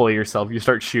deploy yourself, you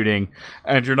start shooting,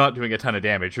 and you're not doing a ton of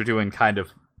damage. You're doing kind of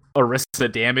Orisa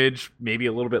damage, maybe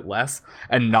a little bit less,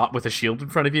 and not with a shield in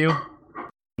front of you.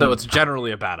 So it's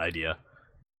generally a bad idea.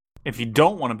 If you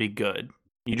don't want to be good,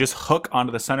 you just hook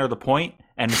onto the center of the point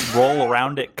and roll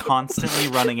around it constantly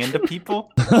running into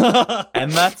people.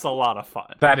 And that's a lot of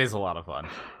fun. That is a lot of fun.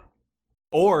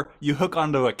 Or you hook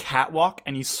onto a catwalk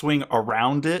and you swing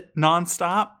around it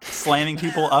nonstop, slamming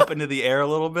people up into the air a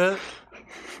little bit.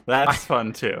 That's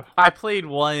fun too. I played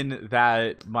one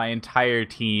that my entire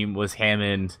team was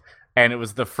Hammond, and it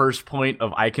was the first point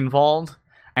of Eichenwald,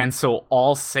 and so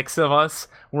all 6 of us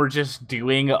were just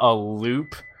doing a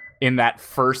loop in that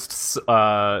first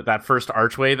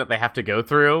archway that they have to go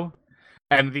through,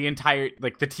 and the entire the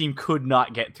team could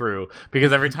not get through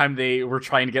because every time they were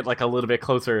trying to get like a little bit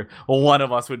closer, one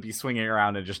of us would be swinging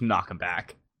around and just knock them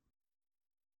back.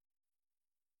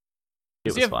 It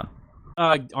Does he was have- fun.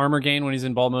 Armor gain when he's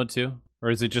in ball mode too? Or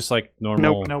is it just like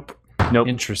normal? Nope. Nope.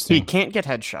 Interesting. He can't get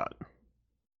headshot.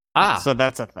 Ah, So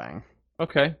that's a thing.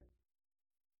 okay.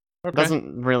 Okay.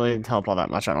 Doesn't really help all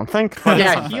that much, I don't think. But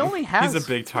Yeah, he only has He's a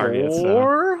big target, so-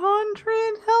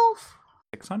 400 health?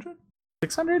 600?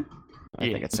 600?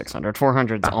 I think it's 600.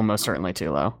 400 is almost certainly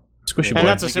too low. Squishy And boy.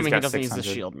 that's I think assuming he's he got doesn't use the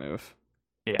 600. shield move.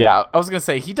 Yeah, I was gonna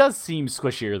say he does seem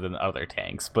squishier than other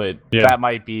tanks, but Yeah. that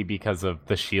might be because of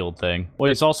the shield thing.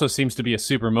 Well, it also seems to be a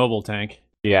super mobile tank.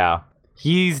 Yeah,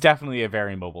 he's definitely a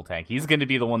very mobile tank. He's going to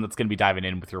be the one that's going to be diving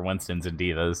in with your Winstons and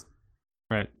Divas.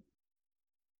 Right.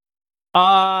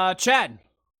 Chad,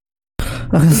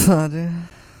 what have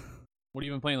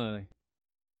you been playing lately?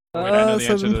 Wait, I know the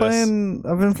So answer to this.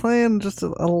 I've been playing just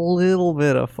a little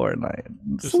bit of Fortnite.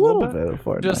 Just a little bit of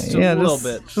Fortnite. Just a little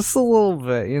bit. Just a little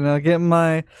bit, getting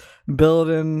my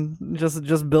building,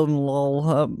 just building LOL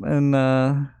up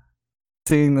and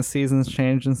seeing the seasons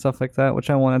change and stuff like that, which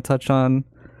I want to touch on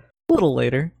a little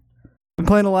later. Been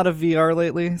playing a lot of VR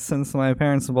lately since my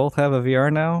parents both have a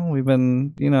VR now. We've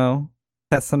been,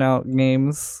 testing out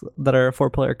games that are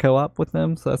 4-player co-op with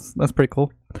them, so that's pretty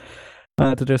cool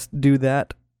to just do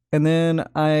that. And then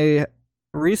I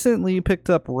recently picked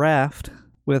up Raft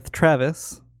with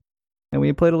Travis, and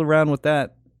we played around with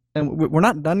that. And we're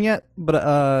not done yet,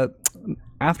 but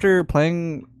after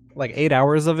playing like 8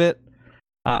 hours of it,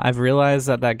 I've realized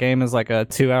that game is like a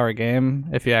 2-hour game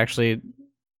if you actually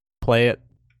play it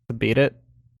to beat it,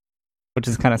 which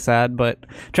is kind of sad. But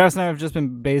Travis and I have just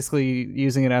been basically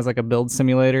using it as like a build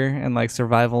simulator and like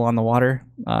survival on the water.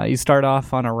 You start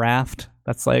off on a raft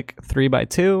that's like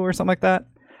 3x2 or something like that.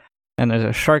 And there's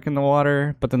a shark in the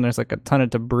water, but then there's like a ton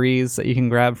of debris that you can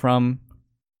grab from.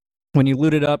 When you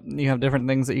loot it up, you have different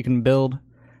things that you can build.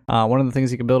 One of the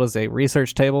things you can build is a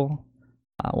research table.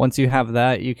 Once you have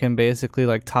that, you can basically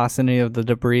like toss any of the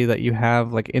debris that you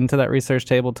have like into that research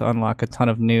table to unlock a ton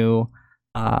of new,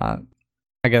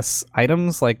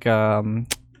 items, like a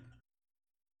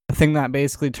thing that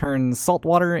basically turns salt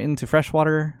water into fresh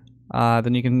water.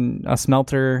 Then you can a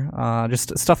smelter,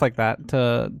 just stuff like that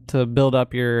to build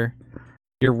up your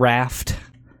raft.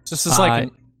 So this is like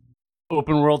an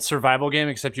open world survival game,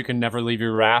 except you can never leave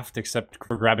your raft except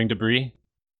for grabbing debris.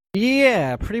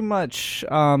 Yeah, pretty much.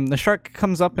 The shark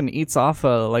comes up and eats off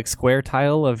a like square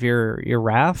tile of your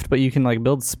raft, but you can like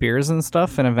build spears and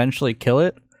stuff and eventually kill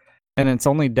it. And it's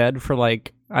only dead for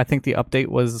like, I think the update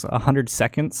was 100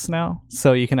 seconds now,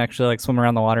 so you can actually like swim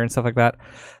around the water and stuff like that.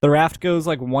 The raft goes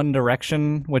like one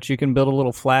direction, which you can build a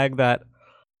little flag that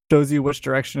shows you which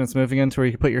direction it's moving into, where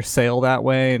you can put your sail that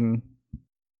way and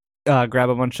grab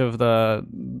a bunch of the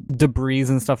debris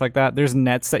and stuff like that. There's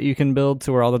nets that you can build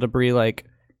to where all the debris like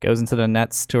goes into the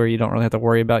nets to where you don't really have to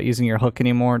worry about using your hook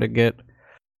anymore to get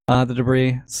the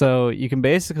debris. So you can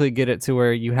basically get it to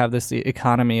where you have this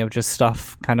economy of just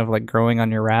stuff kind of like growing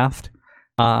on your raft,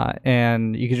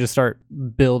 and you can just start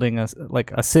building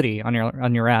a city on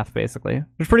your raft basically,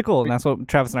 which is pretty cool. And that's what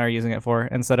Travis and I are using it for,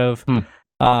 instead of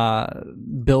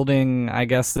building, I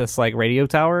guess, this like radio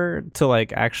tower to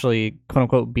like actually quote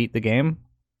unquote beat the game.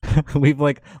 We've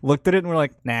like looked at it and we're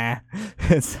like, nah.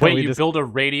 Wait, you build a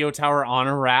radio tower on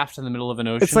a raft in the middle of an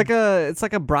ocean? It's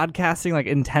like a broadcasting like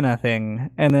antenna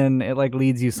thing, and then it like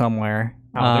leads you somewhere.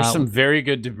 There's some very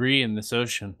good debris in this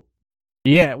ocean.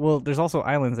 Yeah, well, there's also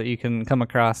islands that you can come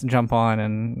across and jump on,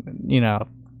 and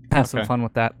have some fun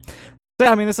with that. So,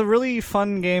 I mean, it's a really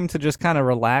fun game to just kind of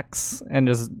relax and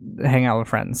just hang out with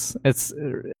friends. It's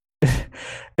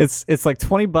like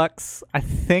 $20. I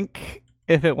think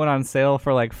if it went on sale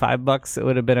for like $5, it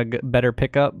would have been a better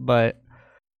pickup, but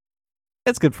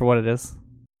it's good for what it is.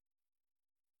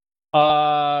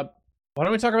 Why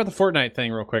don't we talk about the Fortnite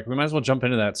thing real quick? We might as well jump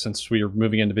into that since we are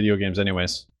moving into video games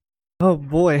anyways. Oh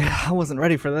boy, I wasn't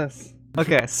ready for this.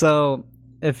 Okay, so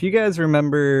if you guys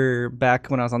remember back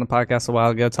when I was on the podcast a while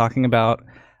ago talking about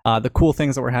the cool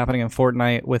things that were happening in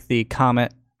Fortnite with the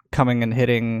comet coming and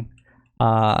hitting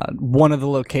one of the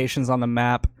locations on the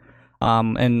map,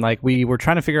 and like we were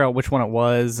trying to figure out which one it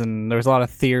was, and there was a lot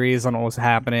of theories on what was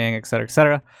happening, et cetera, et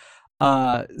cetera.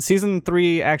 Season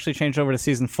 3 actually changed over to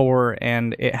Season 4,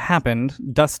 and it happened.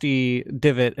 Dusty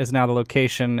Divot is now the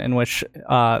location in which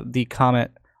the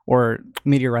comet or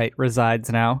meteorite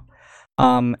resides now.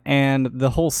 And the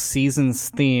whole season's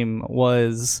theme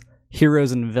was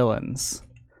heroes and villains.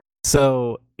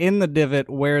 So in the divot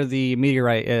where the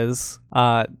meteorite is,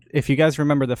 if you guys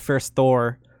remember the first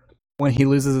Thor, when he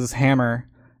loses his hammer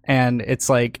and it's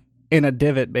like in a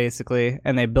divot basically,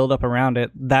 and they build up around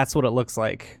it, that's what it looks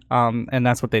like. And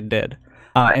that's what they did.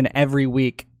 And every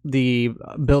week the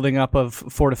building up of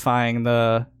fortifying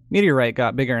the meteorite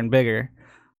got bigger and bigger.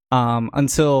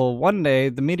 Until one day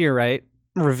the meteorite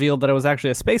revealed that it was actually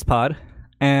a space pod,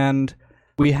 and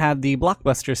we had the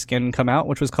Blockbuster skin come out,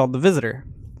 which was called the Visitor.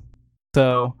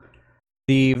 So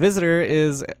The visitor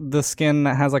is the skin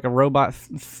that has like a robot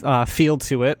feel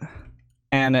to it,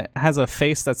 and it has a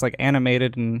face that's like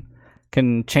animated and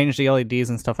can change the LEDs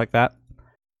and stuff like that.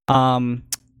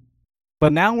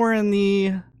 But now we're in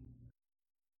the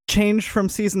change from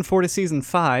season 4 to season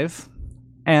 5,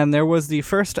 and there was the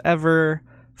first ever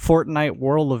Fortnite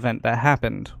World event that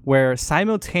happened, where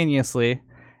simultaneously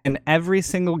in every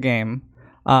single game,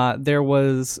 there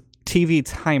was TV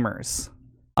timers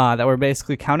that were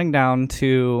basically counting down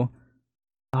to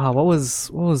what was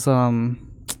I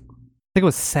think it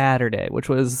was Saturday, which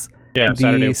was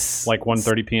Saturday, like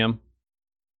 1:30 p.m.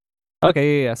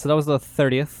 Okay, yeah. So that was the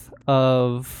 30th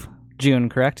of June,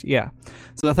 correct? Yeah.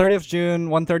 So the 30th of June,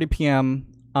 1:30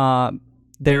 p.m.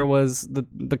 There was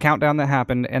the countdown that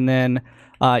happened, and then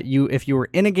if you were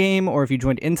in a game or if you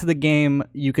joined into the game,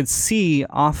 you could see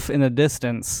off in the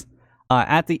distance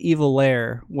at the evil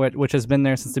lair, which has been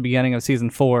there since the beginning of season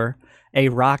 4, a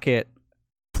rocket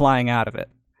flying out of it.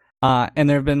 And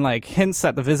there have been like hints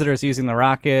that the visitor is using the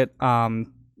rocket.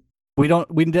 We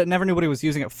never knew what he was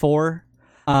using it for.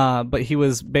 But he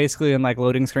was basically in like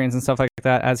loading screens and stuff like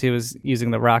that as he was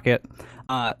using the rocket.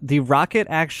 The rocket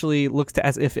actually looks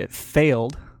as if it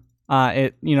failed.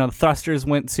 The thrusters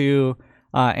went to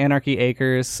Anarchy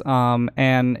Acres,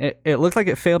 and it looked like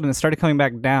it failed, and it started coming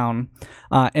back down.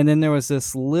 And then there was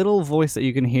this little voice that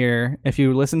you can hear if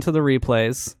you listen to the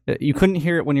replays. You couldn't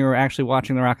hear it when you were actually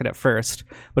watching the rocket at first,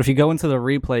 but if you go into the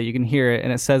replay, you can hear it,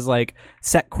 and it says like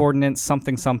set coordinates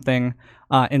something something,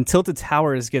 and Tilted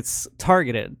Towers gets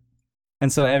targeted.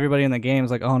 And so everybody in the game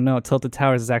is like, oh no, Tilted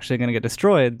Towers is actually going to get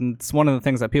destroyed. And it's one of the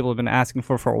things that people have been asking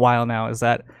for a while now, is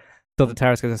that Tilted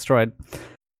Towers gets destroyed.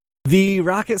 The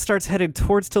rocket starts headed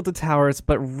towards Tilted Towers,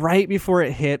 but right before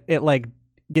it hit, it like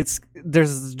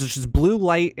there's just blue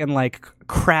light and like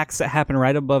cracks that happen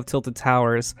right above Tilted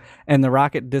Towers, and the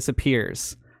rocket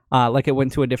disappears, like it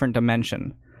went to a different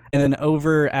dimension. And then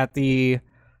over at the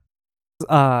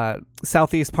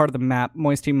southeast part of the map,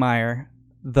 Moisty Mire,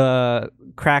 the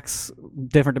cracks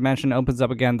different dimension opens up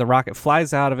again. The rocket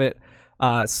flies out of it,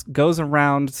 goes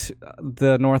around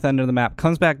the north end of the map,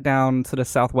 comes back down to the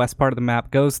southwest part of the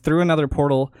map, goes through another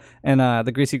portal in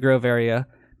the Greasy Grove area,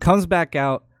 comes back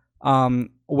out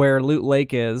where Loot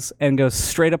Lake is, and goes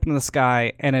straight up into the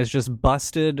sky, and has just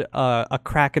busted a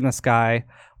crack in the sky,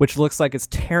 which looks like it's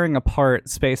tearing apart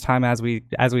space-time as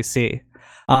we see.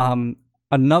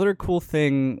 Another cool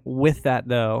thing with that,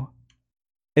 though,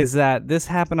 is that this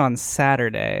happened on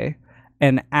Saturday,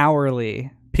 and hourly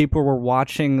people were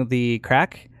watching the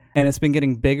crack, and it's been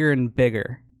getting bigger and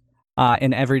bigger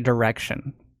in every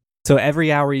direction. So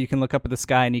every hour you can look up at the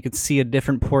sky and you can see a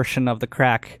different portion of the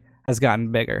crack has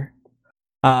gotten bigger.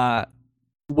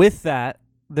 With that,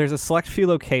 there's a select few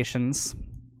locations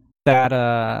that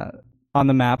on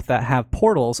the map that have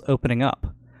portals opening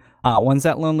up. One's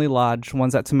at Lonely Lodge,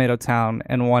 one's at Tomato Town,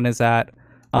 and one is at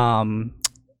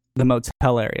the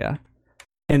motel area.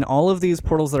 In all of these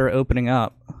portals that are opening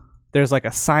up, there's like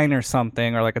a sign or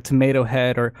something, or like a tomato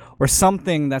head or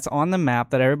something that's on the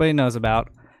map that everybody knows about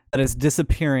that is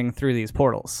disappearing through these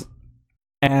portals.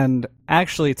 And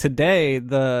actually today,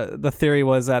 the theory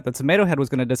was that the tomato head was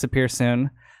going to disappear soon,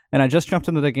 and I just jumped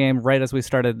into the game right as we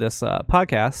started this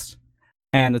podcast,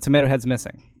 and the tomato head's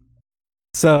missing.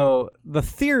 So the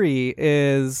theory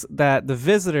is that the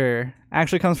visitor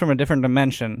actually comes from a different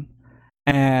dimension,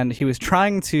 and he was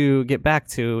trying to get back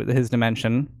to his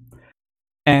dimension,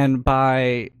 and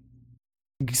by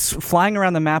flying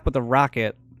around the map with a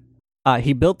rocket,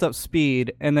 he built up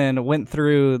speed and then went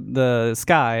through the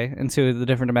sky into the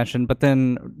different dimension, but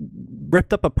then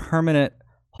ripped up a permanent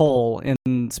hole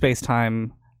in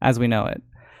space-time as we know it.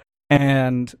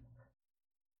 And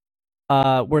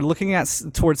we're looking at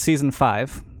towards season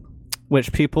 5,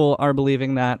 which people are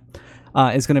believing that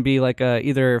is going to be like a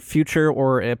either future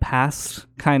or a past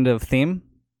kind of theme.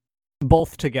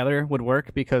 Both together would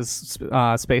work because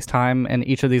space-time and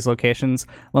each of these locations,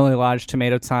 Lonely Lodge,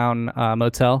 Tomato Town,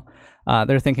 Motel,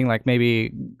 they're thinking like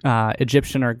maybe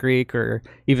Egyptian or Greek or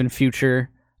even future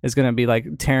is going to be like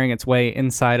tearing its way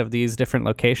inside of these different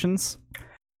locations.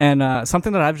 And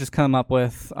something that I've just come up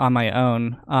with on my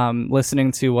own,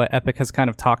 listening to what Epic has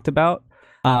kind of talked about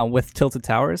with Tilted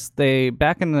Towers. They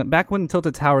back when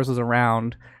Tilted Towers was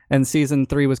around and season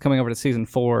 3 was coming over to season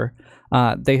 4,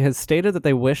 they had stated that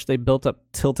they wish they built up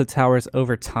Tilted Towers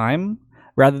over time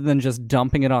rather than just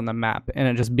dumping it on the map and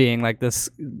it just being like this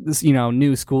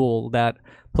new school that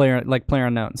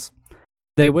PlayerUnknown's.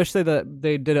 They wish they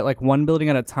did it like one building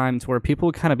at a time to where people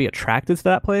would kind of be attracted to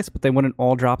that place, but they wouldn't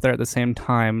all drop there at the same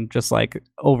time, just like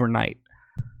overnight.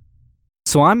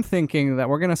 So I'm thinking that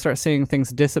we're going to start seeing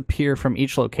things disappear from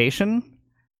each location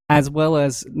as well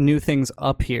as new things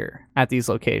up here at these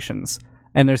locations.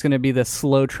 And there's going to be this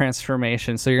slow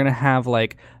transformation. So you're going to have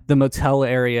like the motel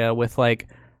area with like,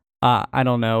 I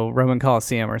don't know, Roman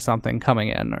Coliseum or something coming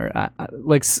in, or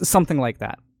like something like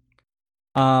that.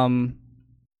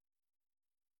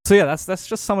 So yeah, that's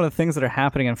just some of the things that are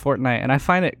happening in Fortnite, and I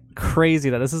find it crazy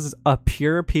that this is a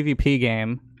pure PvP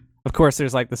game. Of course,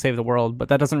 there's like the save the world, but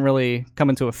that doesn't really come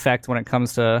into effect when it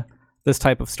comes to this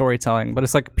type of storytelling. But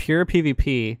it's like pure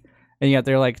PvP, and yet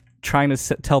they're like trying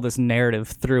to tell this narrative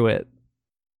through it.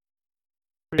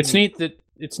 It's neat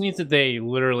that they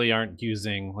literally aren't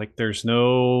using, like, there's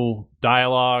no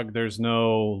dialogue, there's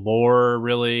no lore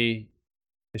really.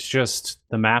 It's just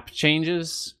the map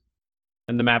changes,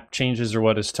 and the map changes are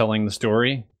what is telling the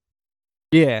story.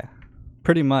 Yeah,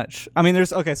 pretty much. I mean,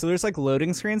 there's like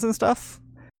loading screens and stuff.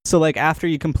 So like after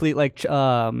you complete like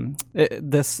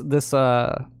this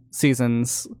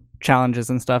season's challenges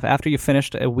and stuff, after you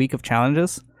finished a week of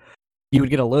challenges, you would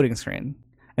get a loading screen,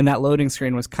 and that loading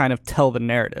screen was kind of tell the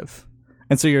narrative.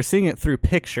 And so you're seeing it through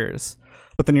pictures,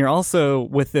 but then you're also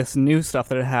with this new stuff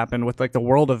that had happened with like the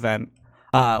world event,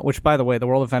 which, by the way, the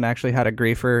world event actually had a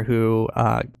griefer who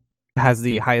has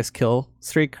the highest kill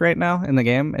streak right now in the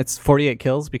game. It's 48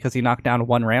 kills because he knocked down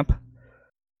one ramp.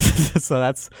 So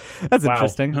that's wow.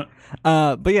 Interesting.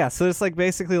 But yeah, so it's like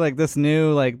basically like this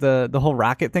new, like the whole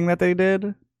rocket thing that they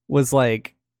did was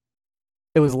like,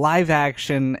 it was live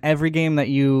action. Every game that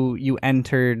you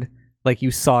entered, like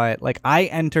you saw it. Like I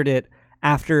entered it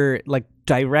after, like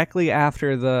directly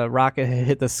after the rocket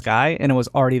hit the sky, and it was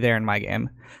already there in my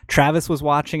game. Travis was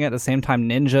watching it at the same time,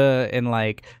 Ninja and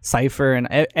like Cypher and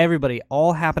everybody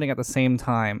all happening at the same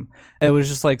time. It was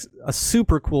just like a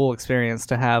super cool experience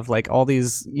to have like all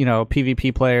these, you know,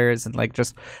 PvP players, and like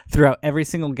just throughout every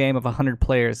single game of 100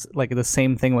 players, like the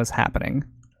same thing was happening.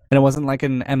 And it wasn't like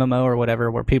an MMO or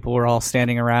whatever where people were all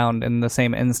standing around in the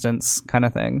same instance kind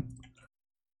of thing.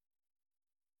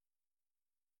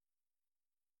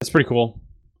 That's pretty cool.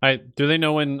 Do they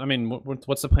know when? I mean,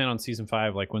 what's the plan on season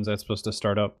 5? Like, when's that supposed to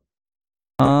start up?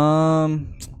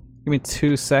 Give me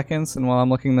 2 seconds, and while I'm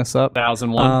looking this up,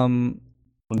 1001,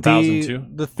 1002.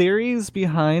 The theories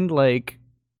behind like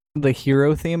the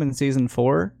hero theme in season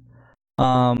 4,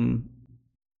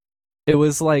 it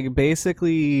was like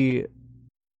basically,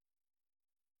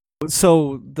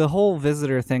 so the whole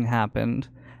visitor thing happened,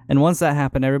 and once that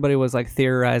happened, everybody was like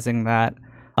theorizing that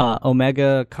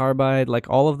Omega, Carbide, like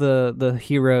all of the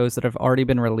heroes that have already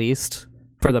been released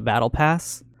for the battle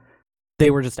pass,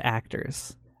 they were just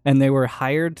actors, and they were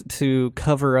hired to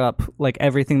cover up like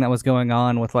everything that was going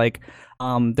on with like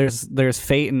there's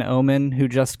Fate and Omen who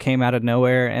just came out of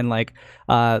nowhere, and like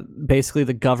basically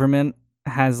the government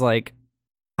has like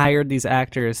hired these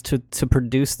actors to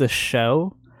produce the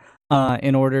show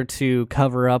in order to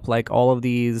cover up like all of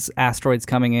these asteroids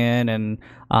coming in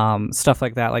and stuff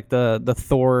like that, like the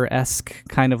Thor-esque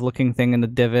kind of looking thing in the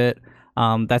divot,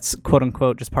 that's quote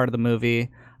unquote just part of the movie,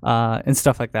 and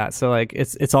stuff like that. So like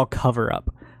it's all cover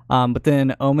up. But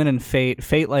then Omen and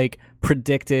Fate like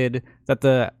predicted that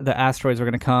the asteroids were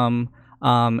going to come,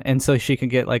 and so she could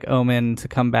get like Omen to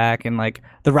come back, and like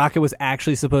the rocket was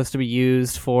actually supposed to be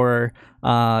used for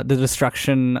the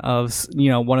destruction of, you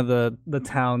know, one of the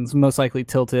towns, most likely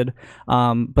Tilted.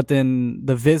 But then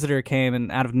the visitor came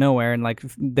and out of nowhere, and like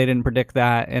they didn't predict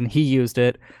that, and he used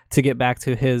it to get back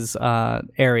to his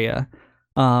area.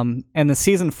 And the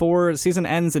season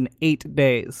ends in 8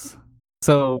 days.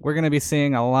 So we're going to be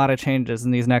seeing a lot of changes in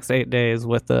these next 8 days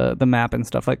with the map and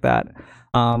stuff like that.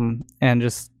 And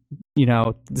just, you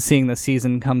know, seeing the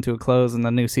season come to a close and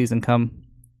the new season come.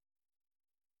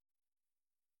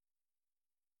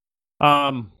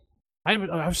 I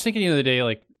was thinking the other day,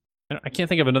 like, I can't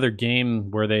think of another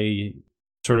game where they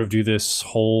sort of do this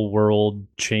whole world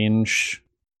change.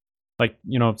 Like,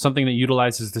 you know, something that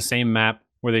utilizes the same map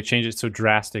where they change it so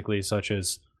drastically, such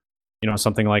as, you know,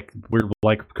 something like we're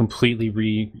like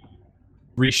completely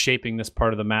reshaping this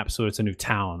part of the map so it's a new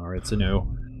town or it's a new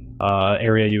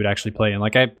area you would actually play in.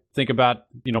 Like I think about,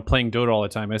 you know, playing Dota all the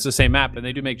time. It's the same map and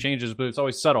they do make changes, but it's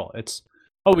always subtle. It's,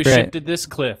 oh, we shifted this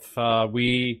cliff.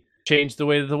 We changed the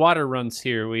way that the water runs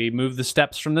here. We moved the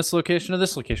steps from this location to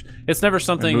this location. It's never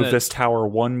something move this tower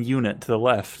 1 unit to the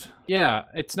left. Yeah,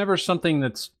 it's never something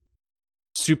that's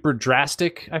super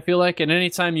drastic, I feel like. And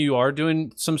anytime you are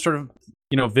doing some sort of,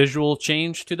 you know, visual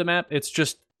change to the map, it's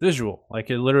just visual. Like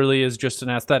it literally is just an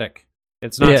aesthetic.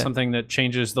 It's not something that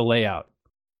changes the layout.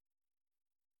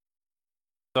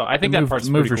 So I think that part's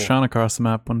pretty cool. Moved Rashawn across the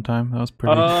map one time. That was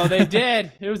pretty. Oh, they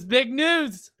did. It was big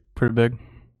news. Pretty big.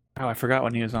 Oh, I forgot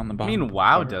when he was on the bottom. I mean,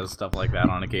 WoW does stuff like that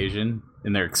on occasion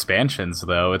in their expansions,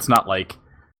 though. It's not like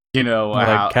You know,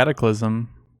 Like Cataclysm.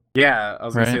 yeah, I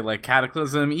was gonna Right. say like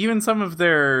Cataclysm, even some of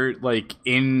their like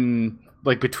in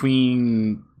like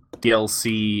between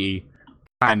DLC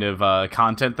kind of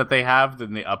content that they have,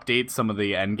 then they update some of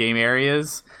the end game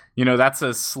areas. You know, that's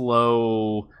a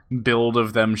slow build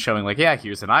of them showing like, yeah,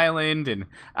 here's an island, and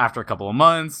after a couple of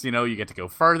months, you know, you get to go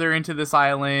further into this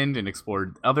island and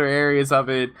explore other areas of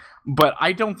it. But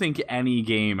I don't think any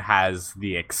game has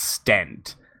the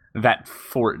extent that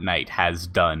Fortnite has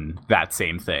done that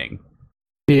same thing.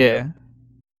 Yeah.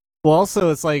 Well,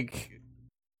 also, it's like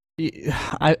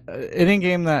any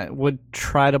game that would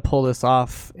try to pull this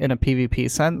off in a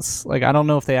PvP sense, like I don't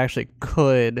know if they actually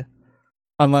could,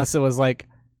 unless it was like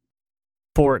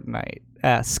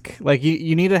Fortnite-esque. Like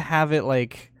you need to have it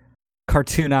like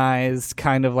cartoonized,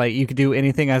 kind of like you could do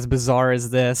anything as bizarre as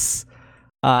this.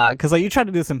 Because like you try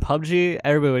to do this in PUBG,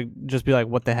 everybody would just be like,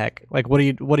 "What the heck? Like, what are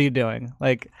you doing?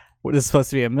 Like, what is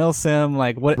supposed to be a milsim?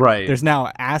 Like, what? Right. There's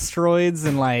now asteroids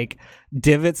and like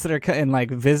divots that are and like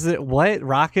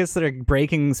rockets that are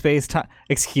breaking space time.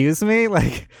 Excuse me,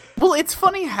 like." Well, it's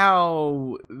funny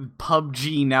how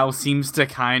PUBG now seems to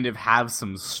kind of have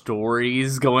some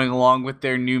stories going along with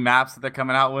their new maps that they're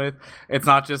coming out with. It's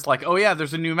not just like, oh yeah,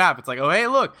 there's a new map. It's like, oh hey,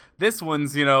 look, this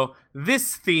one's, you know,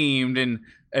 this themed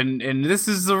and this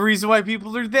is the reason why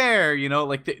people are there, you know,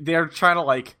 like they're trying to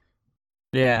like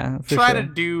to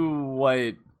do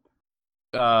what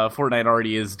Fortnite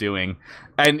already is doing.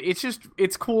 And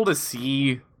it's cool to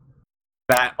see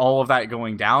that all of that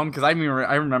going down, because I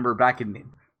remember back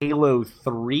in Halo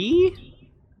 3,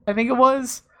 I think it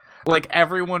was, like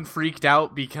everyone freaked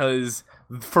out because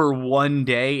for one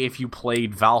day, if you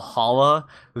played Valhalla,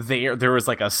 there was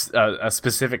like a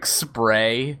specific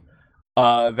spray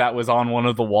that was on one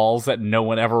of the walls that no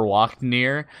one ever walked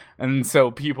near. And so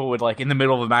people would like in the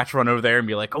middle of a match run over there and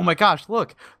be like, oh my gosh,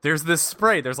 look, there's this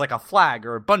spray, there's like a flag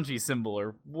or a Bungie symbol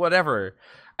or whatever.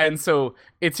 And so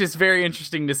it's just very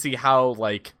interesting to see how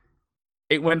like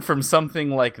it went from something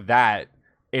like that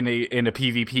in a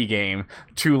PvP game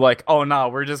to like, oh no,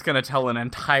 we're just gonna tell an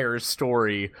entire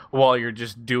story while you're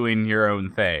just doing your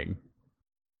own thing.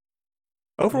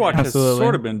 Overwatch has Absolutely.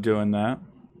 sort of been doing that.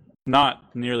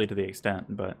 Not nearly to the extent,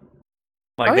 but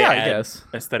like Oh, they yeah, I add guess.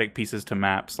 aesthetic pieces to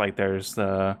maps. Like there's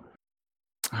the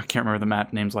I can't remember the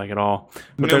map names like at all.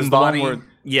 But there's the one Moombani.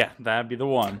 where that'd be the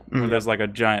one where there's like a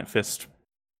giant fist,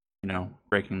 you know,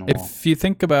 breaking the wall. If you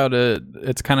think about it,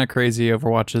 it's kind of crazy.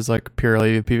 Overwatch is like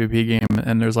purely a PvP game,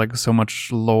 and there's like so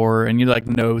much lore, and you like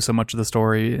know so much of the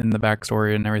story and the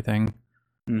backstory and everything,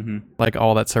 like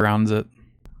all that surrounds it.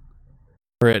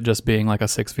 For it just being like a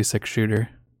 6v6 shooter.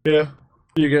 Yeah.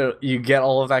 You get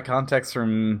all of that context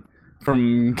from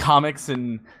comics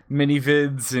and mini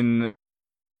vids and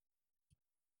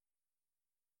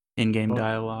In-game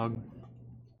dialogue.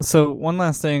 So one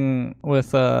last thing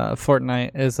with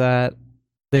Fortnite is that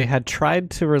they had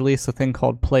tried to release a thing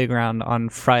called Playground on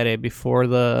Friday before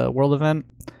the World event,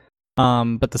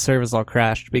 but the servers all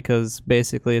crashed because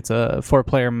basically it's a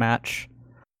 4-player match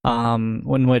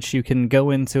in which you can go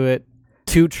into it.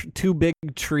 Two big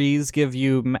trees give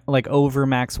you like over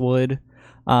max wood,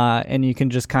 and you can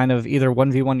just kind of either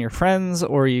 1v1 your friends,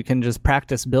 or you can just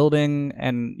practice building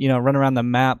and, you know, run around the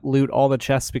map, loot all the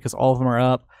chests because all of them are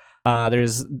up.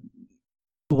 There's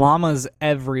llamas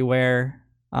everywhere,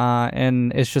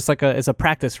 and it's just like it's a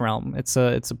practice realm. It's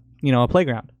a you know, a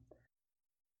playground.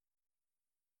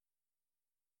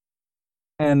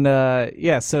 And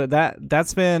so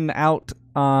that's been out.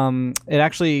 It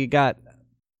actually got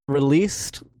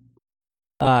released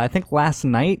I think last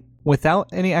night without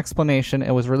any explanation.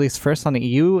 It was released first on the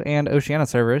EU and Oceania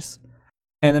servers,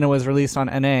 and then it was released on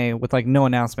NA with like no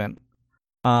announcement.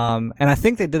 And I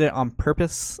think they did it on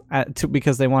purpose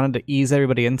because they wanted to ease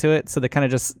everybody into it, so they kind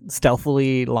of just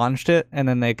stealthily launched it, and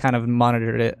then they kind of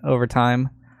monitored it over time.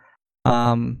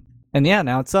 And yeah,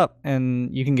 now it's up,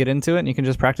 and you can get into it, and you can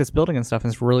just practice building and stuff,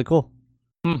 and it's really cool.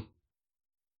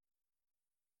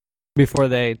 Before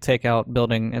they take out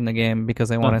building in the game, because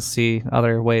they want to see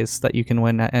other ways that you can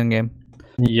win at endgame.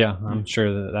 Yeah, I'm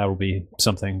sure that will be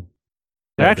something.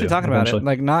 They're actually talking about it, eventually.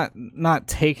 like not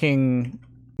taking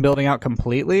building out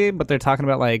completely, but they're talking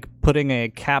about like putting a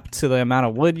cap to the amount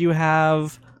of wood you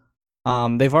have.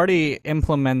 They've already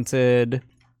implemented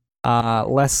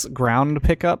less ground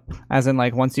pickup, as in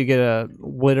like once you get a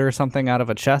wood or something out of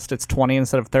a chest, it's 20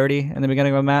 instead of 30 in the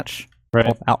beginning of a match.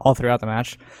 Right. All throughout the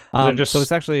match. They're just so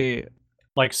it's actually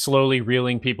like slowly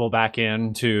reeling people back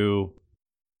into,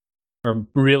 or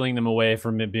reeling them away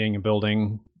from it being a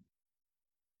building.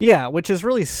 Yeah, which is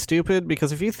really stupid,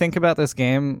 because if you think about this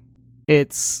game,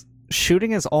 it's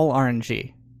shooting is all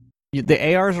RNG.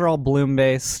 The ARs are all bloom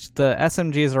based. The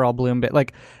SMGs are all bloom based.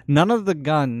 Like none of the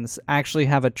guns actually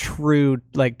have a true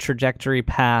like trajectory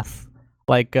path.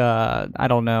 Like I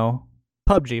don't know,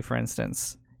 PUBG for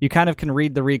instance. You kind of can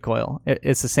read the recoil.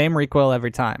 It's the same recoil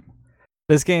every time.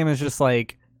 This game is just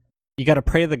like you got to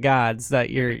pray to the gods that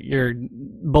your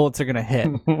bullets are gonna hit.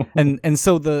 and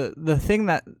so the thing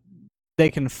that they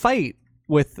can fight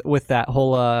with that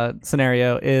whole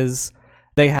scenario is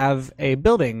they have a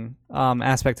building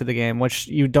aspect of the game, which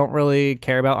you don't really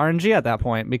care about RNG at that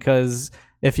point, because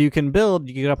if you can build,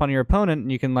 you get up on your opponent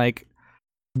and you can like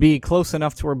be close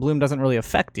enough to where bloom doesn't really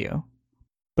affect you.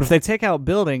 But if they take out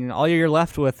building, all you're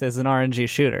left with is an RNG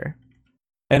shooter.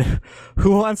 And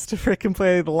who wants to freaking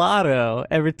play the lotto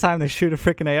every time they shoot a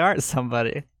freaking AR at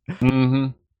somebody? Mm-hmm.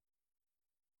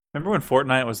 Remember when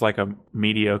Fortnite was like a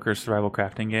mediocre survival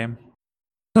crafting game?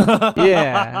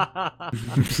 Yeah.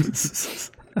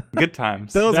 Good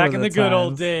times. Those Back were in the good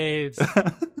old times. days.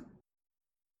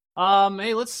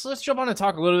 Hey, let's jump on and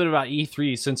talk a little bit about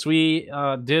E3 since we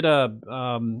did a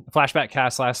flashback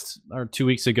cast 2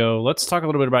 weeks ago. Let's talk a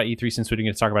little bit about E3 since we didn't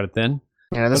get to talk about it then.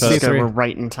 Yeah, this What's is good. E3? We're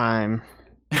right in time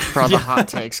for all the hot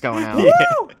takes going out.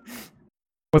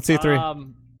 What's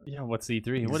E3? Yeah, what's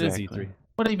E3? What is Exactly. E3?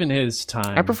 What even is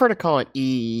time? I prefer to call it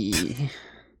E.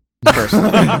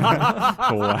 Personally.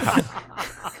 Wow.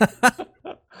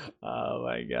 Oh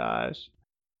my gosh.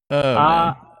 Oh,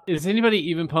 man. Is anybody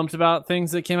even pumped about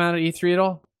things that came out at E3 at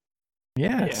all?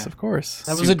 Yes, yeah. of course.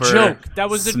 That was Super a joke. That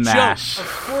was a Smash joke.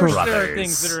 Of course there are Brothers.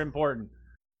 things that are important.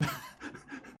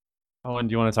 Owen,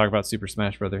 do you want to talk about Super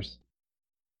Smash Brothers?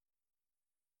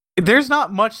 There's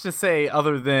not much to say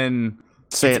other than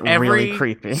Say it every really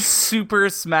creepy. Super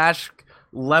Smash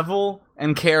level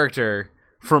and character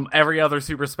from every other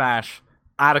Super Smash.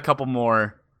 Add a couple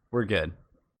more, we're good.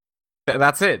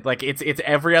 That's it. Like it's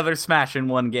every other Smash in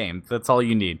one game. That's all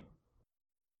you need.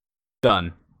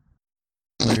 Done.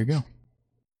 There you go.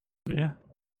 Yeah.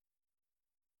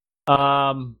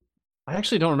 I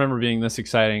actually don't remember being this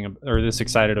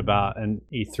excited about an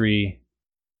E3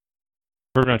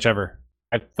 pretty much ever.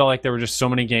 I felt like there were just so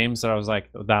many games that I was like,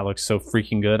 that looks so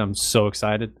freaking good. I'm so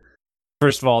excited.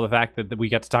 First of all, the fact that we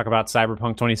got to talk about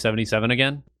Cyberpunk 2077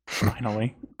 again.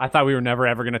 Finally. I thought we were never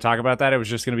ever going to talk about that. It was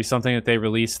just going to be something that they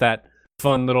released that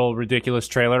fun little ridiculous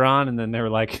trailer on, and then they were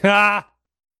like, ah!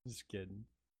 Just kidding.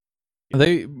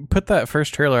 They put that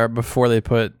first trailer out before they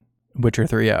put Witcher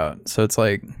 3 out. So it's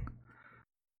like,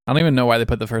 I don't even know why they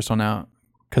put the first one out,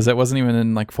 because it wasn't even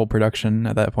in like full production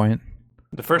at that point.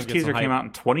 The first Get some teaser hype. came out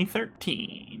in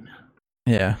 2013.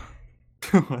 Yeah.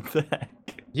 What the heck?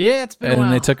 Yeah, it's been And a then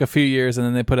while. they took a few years and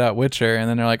then they put out Witcher, and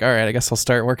then they're like, all right, I guess I'll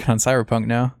start working on Cyberpunk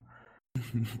now.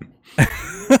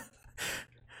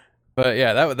 But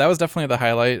yeah, that was definitely the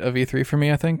highlight of E3 for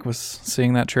me, I think, was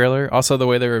seeing that trailer. Also, the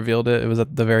way they revealed it, it was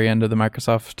at the very end of the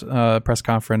Microsoft press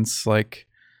conference. Like,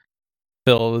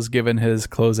 Phil was given his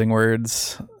closing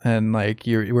words, and like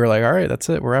you were like, all right, that's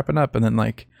it, we're wrapping up. And then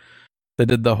like they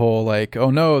did the whole like,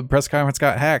 oh no, the press conference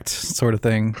got hacked sort of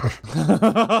thing.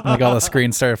 Like all the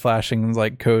screens started flashing,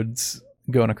 like codes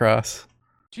going across.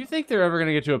 Do you think they're ever going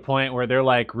to get to a point where they're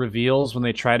like reveals when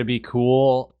they try to be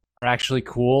cool are actually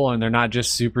cool and they're not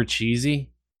just super cheesy?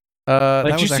 That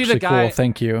you was see the actually guy- cool.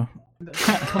 Thank you.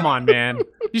 Come on, man.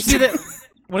 You see that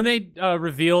when they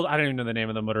revealed, I don't even know the name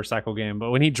of the motorcycle game, but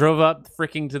when he drove up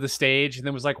freaking to the stage and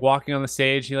then was like walking on the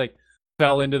stage, he like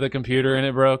fell into the computer and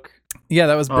it broke. Yeah,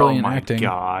 that was brilliant oh my acting.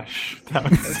 gosh. That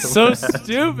was So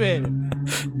stupid.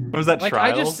 What was that, Like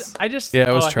Trials? I just Yeah,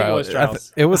 it was I think Trials. it was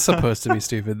Trials. It was supposed to be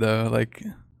stupid though. Like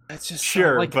It's just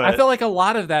Sure, like but- I felt like a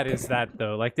lot of that is that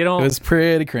though. Like they don't it was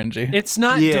pretty cringy. It's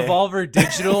not Yeah. Devolver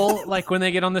Digital, like when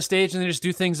they get on the stage and they just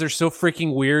do things that are so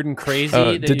freaking weird and crazy.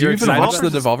 that Did you you're even excited watch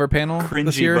about. the Devolver panel Cringy,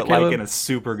 this year, but Caleb? like in a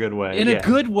super good way. In yeah. a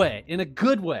good way. In a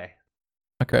good way.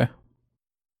 Okay.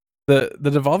 The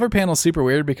Devolver panel's super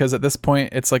weird because at this point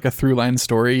it's like a through line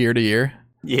story year to year,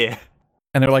 Yeah.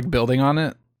 and they're like building on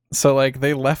it. So like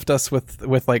they left us with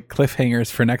like cliffhangers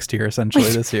for next year essentially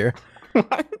this year.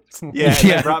 What? Yeah,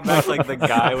 Yeah. they brought back like the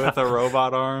guy with a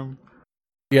robot arm.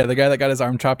 Yeah, the guy that got his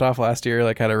arm chopped off last year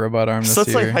like had a robot arm this So it's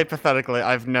year. like hypothetically,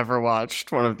 I've never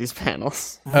watched one of these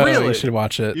panels. Oh, Really? you should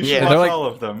watch it. You should Yeah. watch They're like all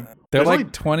of them. they're There's like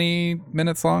only- 20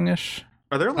 minutes longish.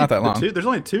 Are there only Not that the long. two? There's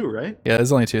only two, right? Yeah,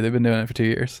 there's only 2. They've been doing it for 2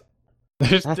 years.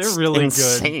 They're That's really good.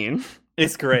 insane.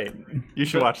 It's great. You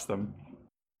should watch them.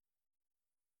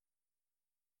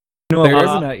 No, There it is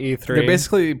wasn't at E3. They're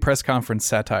basically press conference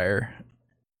satire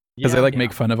because they like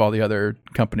make fun of all the other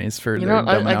companies for You their know,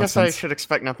 dumb I guess I announcements. should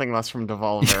expect nothing less from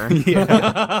Devolver.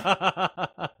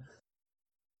 Yeah.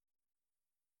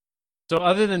 So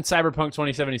other than Cyberpunk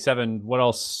 2077, what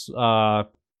else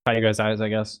Tiger Guy's eyes, I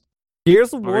guess.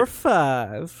 Gears of War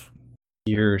 5.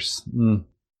 Years.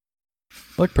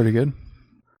 Look pretty good.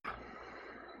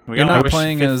 We You're got not like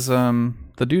playing as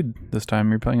the dude this time.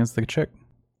 You're playing as the chick.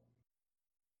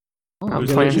 I'm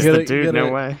Who's playing playing? as You the gotta- you dude. No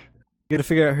gotta- way. You gotta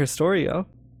figure out her story, yo.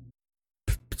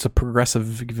 It's a progressive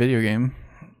video game.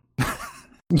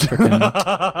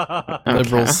 Freaking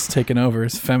liberals taking over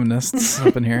as feminists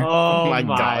up in here. Oh my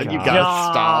God, you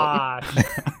gotta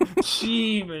stop.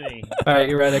 Gee, All right,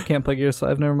 you're right. I can't play Gears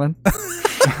 5. Never mind.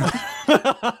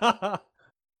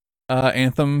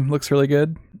 Anthem looks really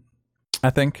good, I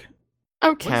think.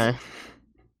 Okay.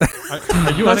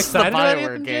 Are you That's the unexcited about BioWare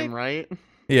Anthem, game, Jake? right?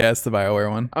 Yeah, it's the BioWare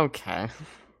one. Okay.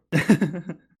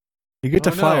 You get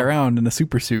to Oh, fly no. around in a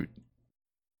super suit.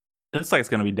 It looks like it's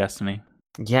gonna be Destiny.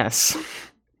 Yes.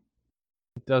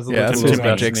 It does Yeah, look that's a why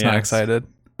little Jake's Destiny not esque. excited.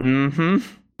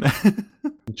 Mm-hmm.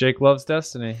 Jake loves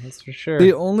Destiny, that's for sure.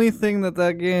 The only thing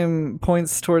that game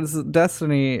points towards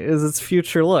Destiny is its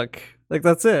future look. Like,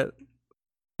 that's it.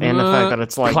 And the fact that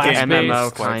it's like Class-based,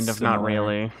 MMO, quite kind of, not similar.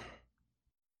 really.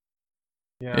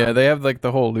 Yeah, they have like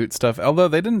the whole loot stuff. Although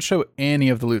they didn't show any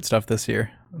of the loot stuff this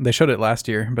year. They showed it last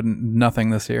year, but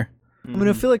nothing this year. I mean,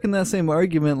 I feel like in that same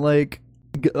argument, like,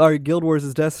 our Guild Wars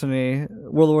is Destiny,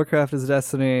 World of Warcraft is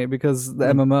Destiny because the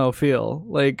MMO feel.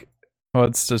 Like, Well,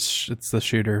 it's just it's the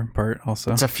shooter part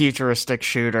also. It's a futuristic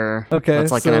shooter. Okay,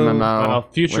 That's like so- an MMO. Well,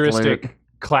 with futuristic loot.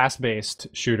 class-based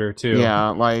shooter too. Yeah,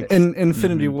 like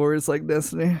Infinity War is like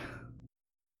Destiny.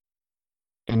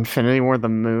 Infinity War the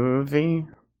movie.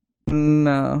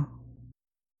 No.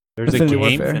 There's Infinity a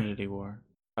game. Warfare. Infinity War.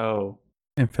 Oh.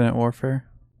 Infinite Warfare.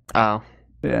 Oh.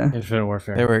 Yeah. Infinite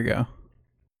Warfare. There we go.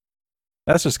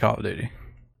 That's just Call of Duty.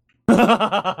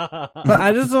 But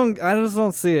I just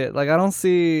don't see it. Like, I don't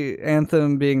see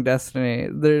Anthem being Destiny.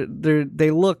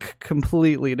 They look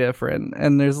completely different,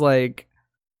 and there's like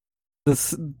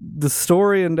the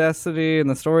story in Destiny and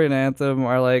the story in Anthem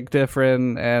are like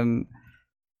different, and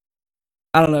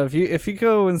I don't know if you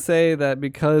go and say that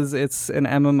because it's an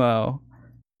MMO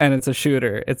and it's a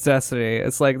shooter, it's Destiny.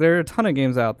 It's like there are a ton of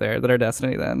games out there that are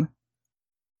Destiny. Then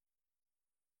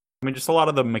I mean, just a lot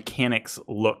of the mechanics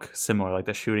look similar. Like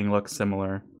the shooting looks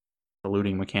similar. The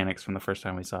looting mechanics from the first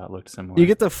time we saw it looked similar. you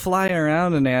get to fly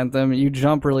around in Anthem. You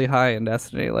jump really high in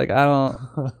Destiny. Like, I don't.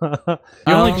 You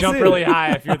I only don't jump see it. really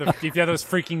high if you have those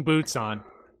freaking boots on.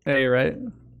 Yeah, you're right.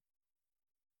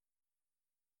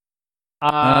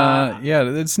 Yeah,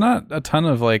 it's not a ton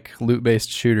of like loot-based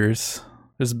shooters.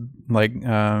 Just like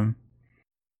I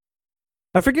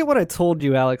forget what I told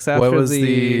you, Alex. After what was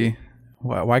the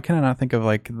why can I not think of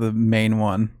like the main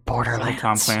one? Borderlands.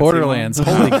 Tom Clancy Borderlands. one.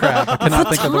 Holy crap! I cannot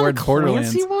think of the word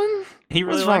Borderlands. Clancy one? He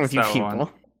really What's wrong likes with you that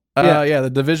people? one. Yeah, the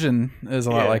Division is a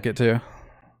lot Yeah. like it too.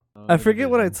 I forget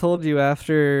what I told you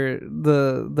after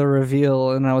the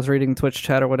reveal, and I was reading Twitch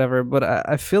chat or whatever. But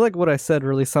I feel like what I said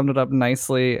really summed it up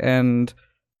nicely, and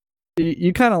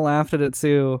you kind of laughed at it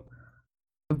too.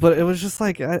 But it was just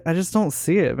like I just don't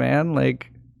see it, man. Like,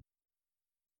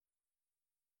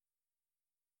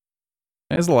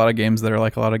 There's a lot of games that are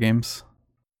like a lot of games.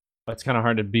 It's kind of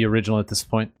hard to be original at this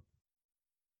point.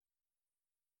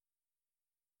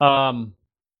 Outside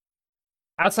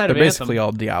They're of basically Anthem,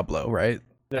 all Diablo, right?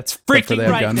 that's for they freaking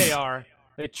have right. guns. They are.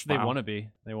 They Wow. want to be.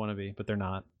 They want to be, but they're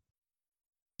not.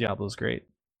 Diablo's great.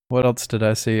 What else did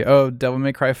I see? Oh, Devil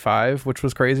May Cry 5, which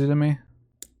was crazy to me.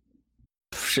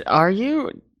 Are you?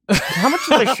 How much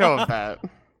did they show of that?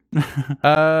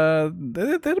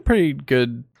 They had a pretty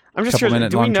good. I'm just Couple curious.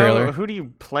 minute Do we long know trailer. who do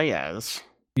you play as?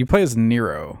 You play as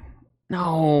Nero.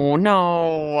 No.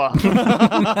 No.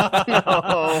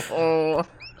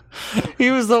 He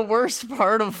was the worst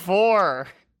part of 4.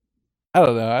 I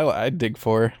don't know. I dig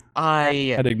 4.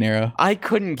 I I dig Nero.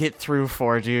 couldn't get through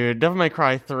 4, dude. Devil May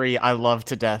Cry 3, I love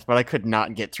to death, but I could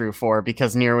not get through 4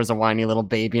 because Nero was a whiny little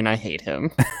baby and I hate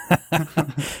him.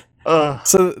 Ugh.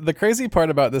 So the crazy part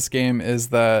about this game is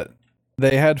that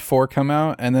they had 4 come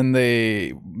out and then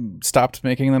they stopped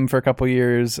making them for a couple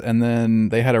years, and then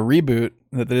they had a reboot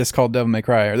that they just called Devil May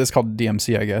Cry, or this is called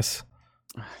DMC, I guess.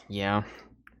 Yeah.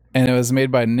 And it was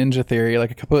made by Ninja Theory,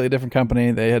 like a completely different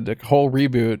company. They had a whole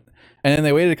reboot, and then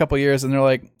they waited a couple years and they're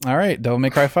like, all right, Devil May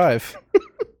Cry 5.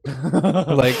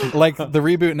 like the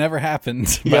reboot never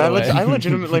happened. by Yeah, the way. I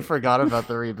legitimately forgot about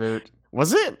the reboot.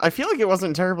 Was it? I feel like it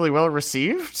wasn't terribly well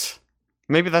received.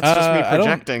 Maybe that's just me I don't-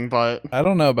 projecting, but I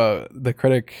don't know about the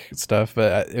critic stuff,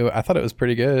 but I thought it was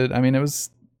pretty good. I mean, it was.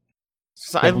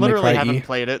 so I Devil May literally Cry haven't E.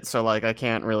 played it, so like I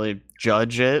can't really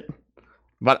judge it.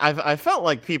 But I felt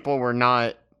like people were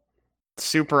not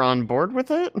super on board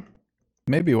with it.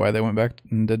 Maybe why they went back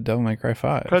and did Devil May Cry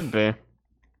 5. Could be.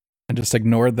 And just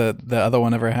ignored that the other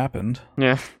one ever happened.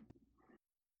 Yeah.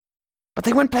 But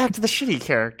they went back to the shitty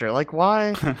character. Like,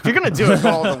 why? If you're gonna do it, go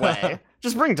all the way.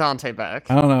 Just bring Dante back.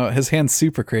 I don't know. His hand's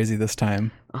super crazy this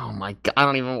time. Oh my god, I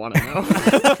don't even want to know.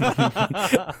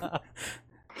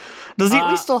 Does he at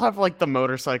least still have, like, the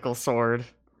motorcycle sword?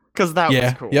 Because that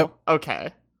was cool. Yep.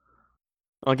 Okay.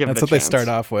 I'll give That's it a what they chance. start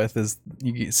off with, is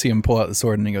you see him pull out the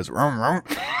sword and he goes, rum, rum.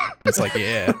 It's like,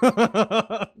 yeah.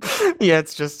 Yeah,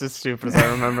 it's just as stupid as I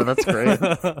remember. That's great.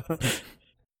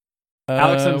 Alex,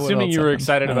 I'm what assuming else you were happened?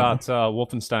 excited I don't about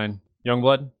Wolfenstein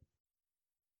Youngblood.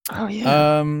 Oh,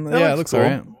 yeah. know. Yeah, it looks cool.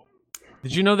 alright.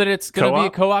 Did you know that it's going to be a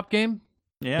co-op game?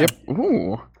 Yeah. Yep.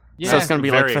 Ooh. Yeah. So it's gonna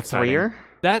be like Very for exciting. 3-year?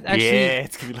 That actually. Yeah,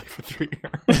 it's gonna be like for 3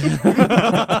 years.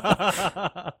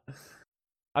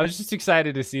 I was just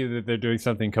excited to see that they're doing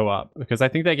something co-op because I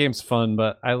think that game's fun,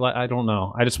 but I don't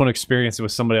know. I just want to experience it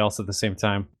with somebody else at the same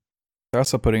time. They're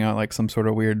also putting out like some sort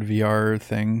of weird VR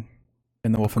thing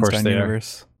in the course Wolfenstein they are.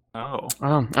 universe. Oh.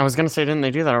 Oh, I was gonna say, didn't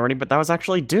they do that already? But that was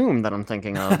actually Doom that I'm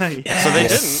thinking of. Yes. So they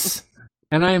didn't.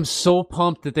 And I am so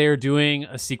pumped that they are doing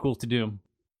a sequel to Doom.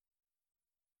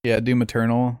 Yeah, Doom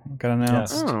Eternal got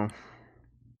announced. Oh.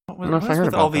 What's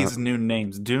with all these new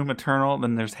names? Doom Eternal,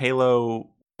 then there's Halo,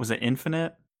 was it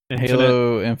Infinite?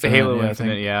 Halo Infinite. Halo yeah, I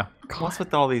Infinite, think. yeah. What's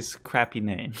with all these crappy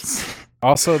names?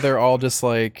 Also, they're all just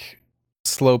like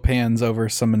slow pans over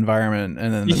some environment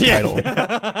and then the title.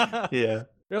 Yeah.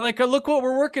 They're like, oh, look what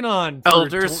we're working on.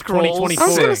 Elder Scrolls 2024. I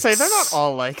was gonna say, they're not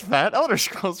all like that. Elder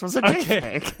Scrolls was a day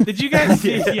thing. Did you guys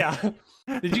see? Yeah.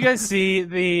 Did you guys see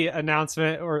the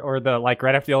announcement or the like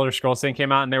right after the Elder Scrolls thing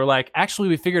came out, and they were like, actually,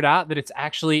 we figured out that it's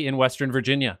actually in Western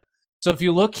Virginia. So if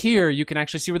you look here, you can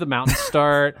actually see where the mountains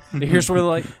start. Here's where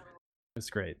like it's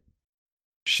great.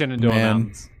 Shenandoah Man.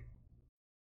 Mountains.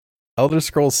 Elder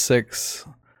Scrolls 6.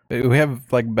 We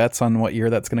have like bets on what year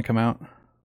that's going to come out.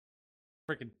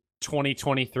 Freaking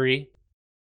 2023.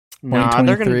 Nah,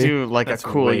 they're gonna 2023. do like That's a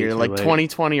cool way year, too like late.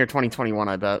 2020 or 2021.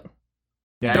 I bet.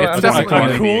 Yeah, No, it's I'm definitely talking going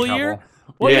to be cool a year? couple.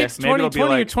 What Yeah, makes maybe it'll be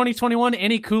 2020 or like- 2021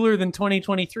 any cooler than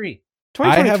 2023?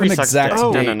 I have an 2023 sucks exact dick.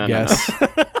 date No, no, no, no, guess.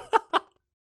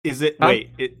 Is it?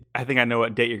 Wait, I think I know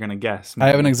what date you're gonna guess. I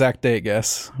have an exact date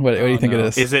guess. What do you think no. it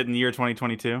is? Is it in the year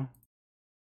 2022?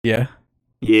 Yeah.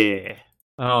 Yeah.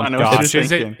 Oh I know what gosh, you're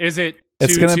is it thinking. is it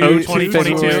It's going to be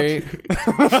 2022? February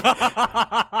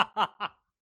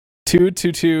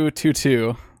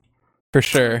 2/22/22 for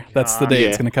sure. That's the date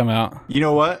it's Yeah. going to come out. You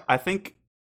know what? I think.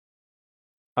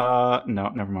 No,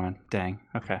 never mind. Dang.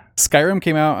 Okay. Skyrim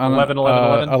came out on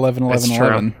 11/11/11. That's true.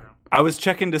 11/11/11. I was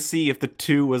checking to see if the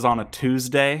 2 was on a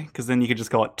Tuesday, because then you could just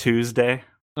call it Tuesday.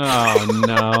 Oh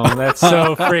no, that's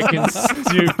so freaking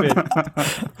stupid.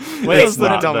 Wait, It's that's the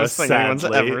not, dumbest though, thing anyone's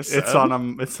sadly. ever said. It's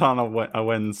on a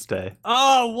Wednesday.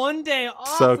 Oh, one day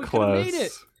off. So we could've close. made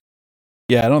it.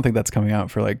 Yeah, I don't think that's coming out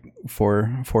for like four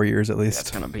years at That's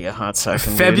least. gonna be a hot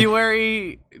second.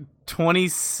 February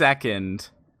 22nd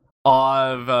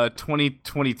of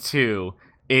 2022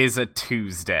 is a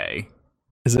Tuesday.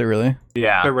 Is it really?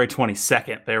 Yeah. February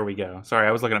 22nd. There we go. Sorry,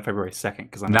 I was looking at February 2nd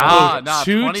because I'm Nah,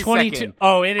 2/22. 22nd.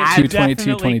 Oh, it is 2/22/22.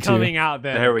 definitely coming out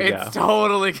then. There we It's go.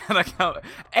 totally gonna come.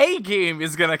 A game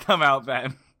is gonna come out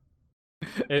then.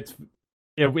 It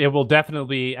will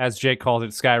definitely be, as Jake called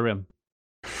it, Skyrim.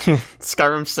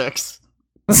 Skyrim 6.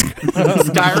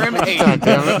 Skyrim 8, God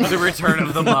damn it. The Return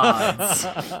of the Mods.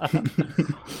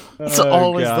 It's Oh,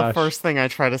 always the gosh. first thing I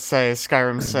try to say.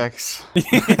 Skyrim 6.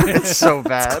 It's so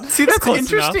bad. See, that's Close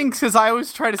interesting because I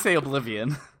always try to say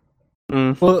Oblivion.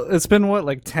 Well, it's been what,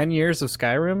 like 10 years of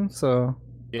Skyrim, so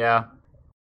Yeah.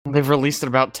 They've released it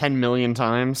about 10 million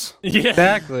times. Yeah.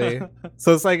 exactly.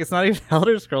 So it's like it's not even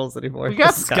Elder Scrolls anymore. We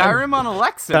got It's Skyrim on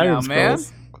Alexa Skyrim now, man.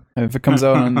 Scrolls. If it comes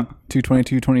out on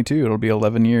 2/22/22, it'll be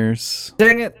 11 years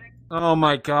Dang it! Oh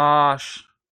my gosh.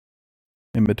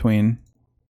 in between.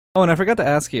 Oh, and I forgot to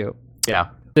ask you. Yeah.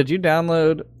 Did you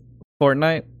download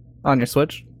Fortnite on your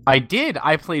Switch? I did.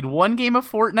 I played one game of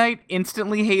Fortnite,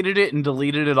 instantly hated it, and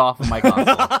deleted it off of my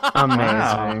console.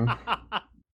 Amazing.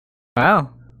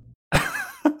 Wow.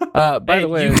 By the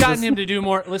way, you've is gotten this- him to do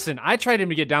more. Listen, I tried him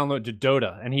to get download to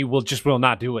Dota, and he will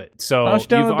not do it. So Why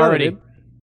don't you you've download Dota, already dude?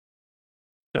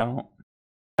 Don't.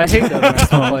 I hate Dota. I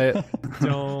still play it.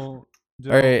 don't. All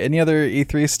right, any other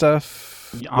E3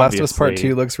 stuff? Yeah, Last of Us Part obviously.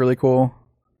 2 looks really cool.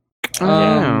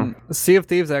 Sea of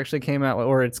Thieves actually came out,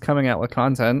 or it's coming out with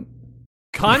content.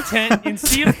 Content in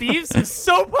Sea of Thieves is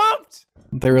so pumped.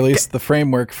 They released the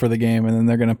framework for the game, and then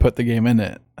they're going to put the game in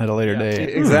it at a later date.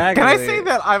 Exactly. Can I say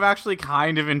that I'm actually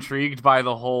kind of intrigued by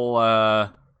the whole,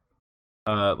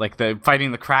 like the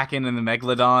fighting the Kraken and the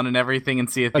Megalodon and everything in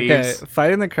Sea of Okay, Thieves?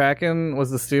 fighting the Kraken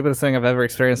was the stupidest thing I've ever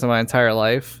experienced in my entire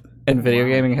life. in video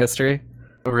gaming history.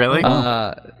 Really?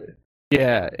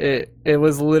 Yeah, it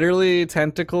was literally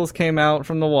tentacles came out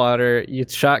from the water. You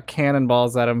shot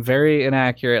cannonballs at them very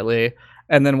inaccurately,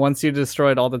 and then once you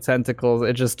destroyed all the tentacles,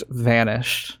 it just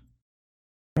vanished.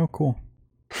 Oh, cool.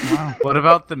 Wow. What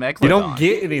about the Megalodon? You don't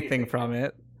get anything from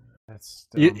it. That's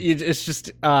It's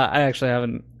just I actually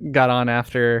haven't got on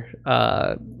after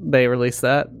they released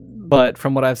that, but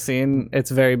from what I've seen, it's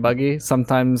very buggy.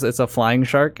 Sometimes it's a flying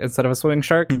shark instead of a swimming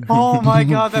shark. Oh my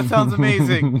god, that sounds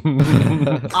amazing.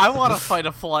 I want to fight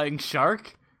a flying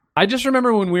shark. I just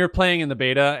remember when we were playing in the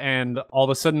beta and all of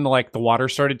a sudden like the water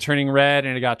started turning red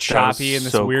and it got choppy and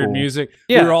this so weird cool. music.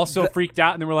 Yeah, we were all so freaked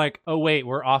out and then we're like, oh wait,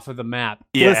 we're off of the map.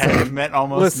 Yeah, it meant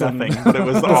almost nothing, but it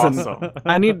was awesome.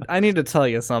 I need to tell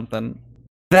you something.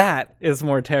 That is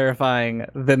more terrifying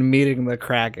than meeting the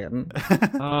Kraken.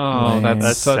 Oh, Nice.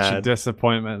 that's such a sad.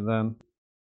 disappointment then.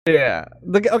 Yeah.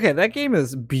 Okay, that game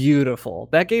is beautiful.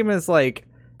 That game is like,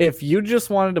 if you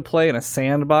just wanted to play in a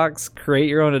sandbox, create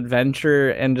your own adventure,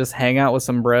 and just hang out with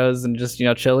some bros and just,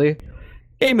 chilly,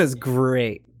 game is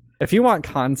great. If you want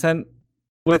content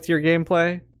with your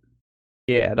gameplay,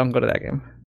 yeah, don't go to that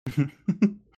game.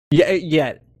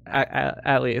 Yet,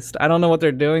 at least. I don't know what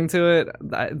they're doing to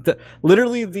it.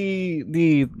 Literally, the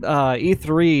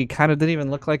E3 kind of didn't even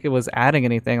look like it was adding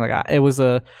anything. Like, it was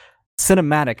a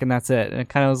cinematic, and that's it. And it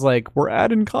kind of was like, we're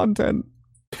adding content.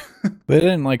 They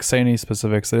didn't say any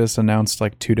specifics. They just announced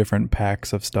 2 different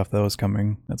packs of stuff that was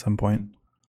coming at some point,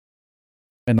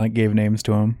 and gave names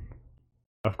to them.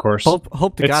 Of course.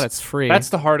 Hope to God it's free. That's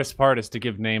the hardest part, is to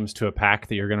give names to a pack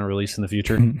that you're going to release in the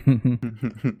future.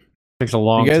 Takes a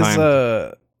long You guys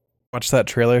time. watch that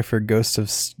trailer for Ghost of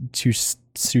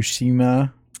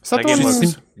Tsushima? Is that That the game one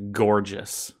looks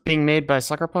gorgeous. being made by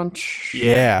Sucker Punch?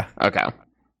 Yeah. Okay.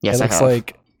 Yes, It I looks have.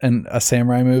 like a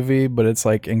samurai movie, but it's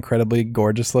incredibly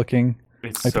gorgeous looking.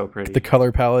 It's Like, so pretty. The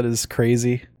color palette is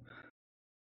crazy.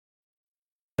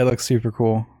 It looks super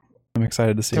cool. I'm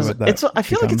excited to see what that I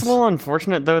feel like it's a becomes. little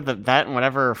unfortunate though that and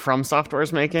whatever From Software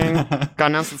is making got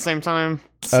announced at the same time.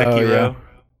 Sekiro.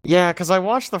 Yeah, because I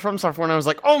watched the From Software and I was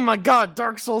like, oh my god,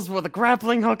 Dark Souls with a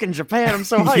grappling hook in Japan. I'm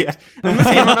so hyped. Yeah. And this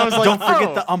came out and I was like, Don't forget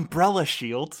oh. the umbrella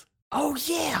shield. Oh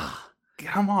yeah.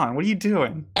 Come on, what are you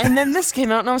doing? And then this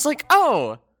came out and I was like,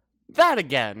 oh, that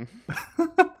again.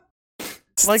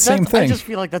 It's Like the same that's, I thing. just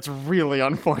feel like that's really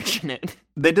unfortunate.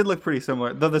 They did look pretty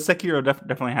similar, though. The Sekiro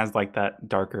definitely has that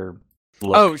darker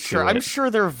look. Oh to sure, it. I'm sure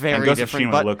they're And very Ghost of different,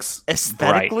 Tsushima but looks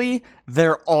aesthetically,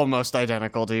 they're almost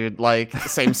identical, dude. Like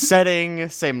same setting,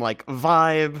 same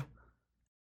vibe.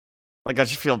 Like I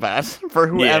just feel bad for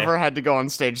whoever had to go on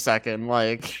stage second.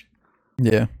 Like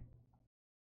Yeah.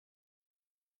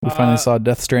 We finally saw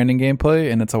Death Stranding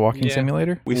gameplay, and it's a walking Yeah.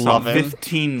 simulator. We saw Love it.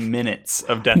 15 minutes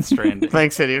of Death Stranding.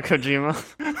 thanks, Hideo Kojima.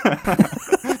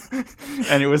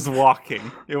 And it was walking.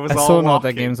 It was I all still don't know what that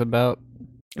walking. game's about.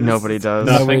 Nobody does.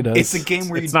 Nobody does. It's a game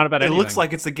where It's not about it looks anything.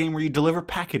 like it's a game where you deliver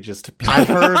packages to people. I've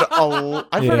heard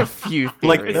I've heard Yeah. a few theories.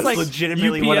 like It's that's like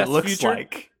legitimately what it UPS looks future.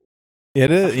 like.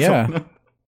 It is, yeah.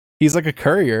 He's like a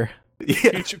courier.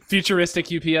 Yeah. Futuristic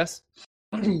UPS?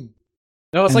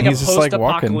 No, it's And like a he's just, walking.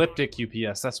 post-apocalyptic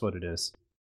UPS. That's what it is.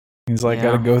 He's like,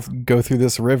 Yeah. gotta go through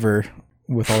this river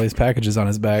with all these packages on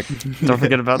his back. Don't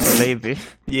forget about the baby.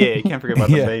 Yeah, you can't forget about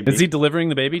Yeah. the baby. Is he delivering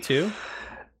the baby too?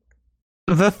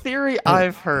 The theory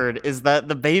I've heard is that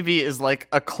the baby is like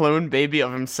a clone baby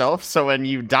of himself, so when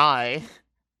you die,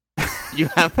 you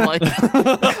have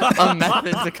a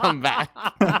method to come back.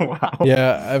 Wow.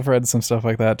 Yeah, I've read some stuff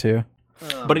like that too.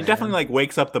 But he definitely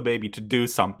wakes up the baby to do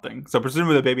something. So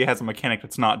presumably the baby has a mechanic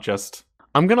that's not just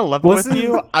I'm gonna level with Wasn't-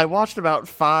 you. I watched about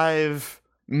 5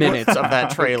 minutes of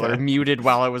that trailer Okay. muted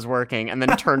while I was working and then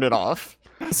turned it off.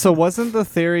 So wasn't the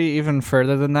theory even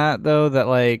further than that though? That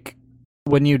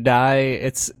when you die,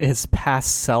 it's his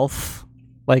past self,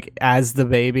 as the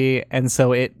baby, and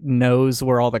so it knows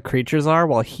where all the creatures are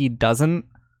while he doesn't.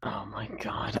 Oh my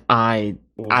god. I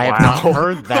have not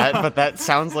heard that, but that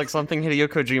sounds like something Hideo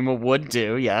Kojima would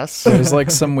do, yes. There's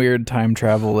some weird time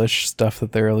travel-ish stuff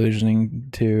that they're alluding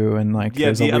to, and Yeah,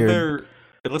 there's the a weird other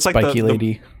it looks like spiky the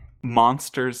lady.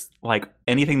 monsters,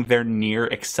 anything they're near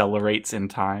accelerates in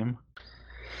time.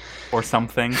 Or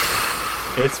something.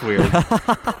 It's weird.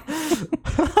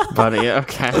 Buddy,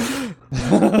 okay.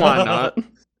 Why not?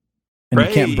 And you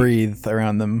can't Right. breathe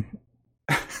around them,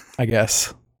 I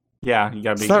guess. Yeah, you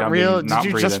gotta be Is that gotta be real? Did not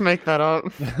you breathing. just make that up?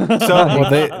 So Well,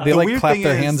 they the weird clap thing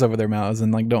their is- hands over their mouths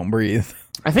and don't breathe.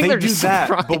 I think they they're do just that,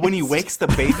 surprised. but when he wakes the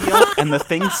baby up and the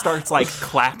thing starts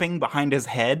clapping behind his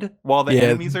head while the Yeah.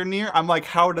 enemies are near, I'm like,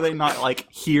 how do they not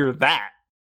hear that?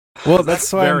 Well,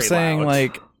 that's why I'm very saying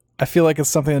loud. I feel like it's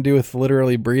something to do with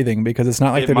literally breathing, because it's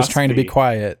not like It they're just must trying to be be.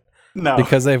 quiet. No.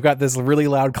 Because they've got this really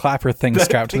loud clapper thing That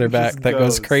strapped to their thing back just that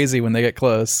goes goes. crazy when they get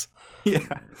close. Yeah.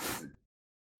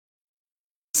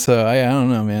 So I don't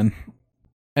know, man.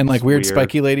 And like It's weird weird.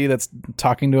 spiky lady that's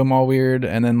talking to him all weird,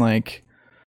 and then like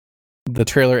the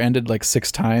trailer ended like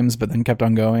 6 times, but then kept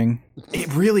on going.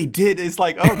 It really did. It's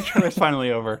like, oh, the trailer's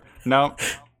finally over. No,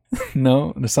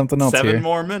 No, there's something else 7 here.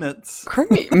 more minutes.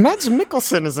 Mads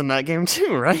Mikkelsen is in that game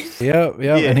too, right? Yeah,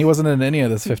 Yeah. and he wasn't in any of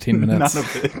this 15 minutes. None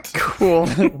of it. Cool.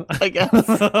 I guess.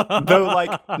 Though,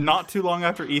 like, not too long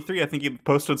after E3, I think he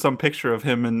posted some picture of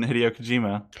him and Hideo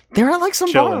Kojima. They're at like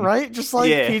some bar, Chilling. right? Just like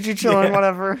Yeah, PG chilling, yeah.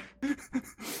 whatever.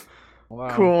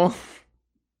 Wow. Cool.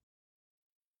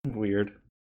 Weird.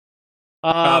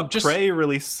 Just Prey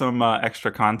released some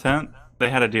extra content. They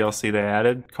had a DLC they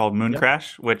added called Moon Yep.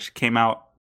 Crash, which came out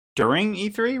during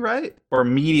E3, right? Or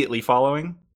immediately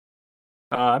following.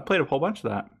 I played a whole bunch of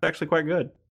that. It's actually quite good.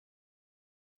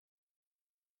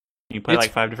 You play It's-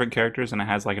 like 5 different characters, and it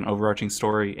has like an overarching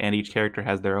story, and each character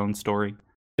has their own story.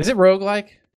 is it roguelike?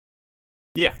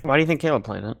 Yeah. Why do you think Caleb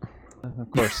played it?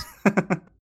 Of course.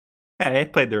 Yeah, I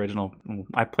played the original.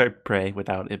 I played Prey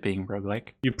without it being roguelike.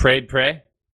 You prayed pray?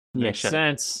 Yeah, Makes shut up.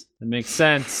 sense. It makes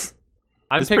sense.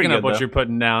 I'm It's pretty picking up good, what though. you're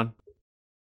putting down.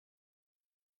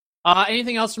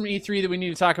 Anything else from E3 that we need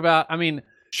to talk about? I mean,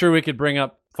 sure, we could bring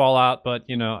up Fallout, but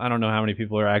I don't know how many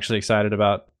people are actually excited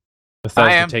about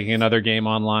Bethesda am. taking another game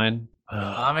online.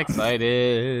 I'm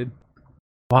excited.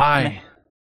 Why?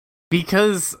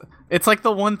 Because it's like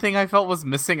the one thing I felt was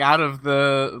missing out of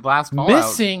the last Fallout.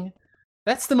 Missing?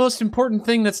 That's the most important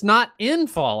thing that's not in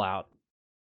Fallout.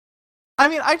 I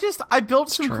mean, I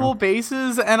built some true. cool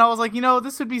bases, and I was like,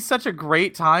 this would be such a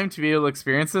great time to be able to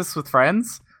experience this with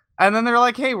friends. And then they're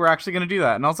like, hey, we're actually going to do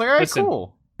that. And I was like, all right, Listen.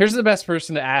 cool. Here's the best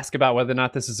person to ask about whether or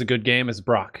not this is a good game is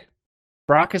Brock.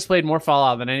 Brock has played more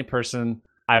Fallout than any person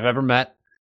I've ever met.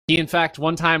 He, in fact,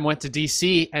 one time went to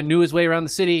DC and knew his way around the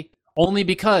city only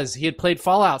because he had played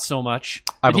Fallout so much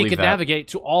I that he believe could that. navigate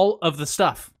to all of the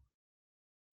stuff.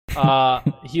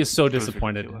 He is so It was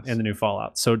disappointed ridiculous. in the new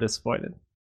Fallout. So disappointed.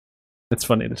 It's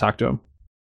funny to talk to him.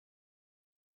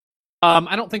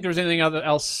 I don't think there's anything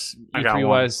else I got E3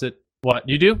 wise that. What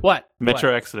you do? What? Metro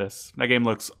What? Exodus. That game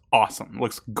looks awesome.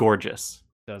 Looks gorgeous.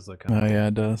 Does look. Oh yeah,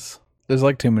 it does. There's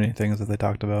like too many things that they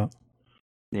talked about.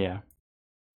 Yeah.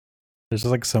 There's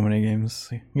just like so many games.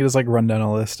 You just like run down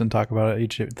a list and talk about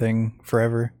each thing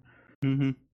forever. Mm-hmm.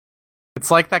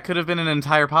 It's like that could have been an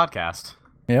entire podcast.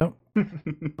 Yep.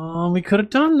 We could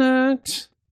have done that.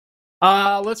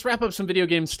 Let's wrap up some video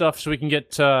game stuff so we can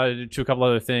get to a couple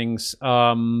other things.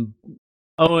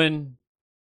 Owen.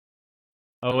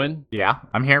 Yeah,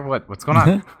 I'm here. What's going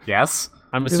on? Yes.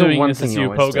 I'm Do the assuming one this is thing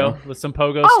you you, always Pogo, do. with some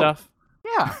Pogo Oh! stuff.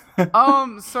 Yeah.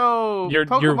 So Your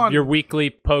Pokemon. your weekly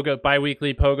Pogo,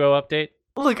 bi-weekly Pogo update.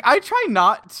 Look, I try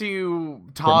not to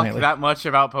talk Fortnightly. that much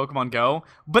about Pokemon Go,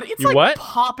 but it's You like what?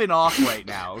 popping off right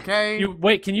now. Okay. You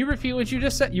wait. Can you repeat what you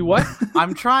just said? You what?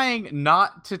 I'm trying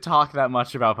not to talk that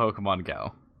much about Pokemon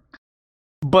Go,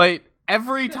 but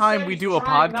every time we do a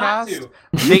podcast,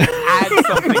 they add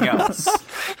something else.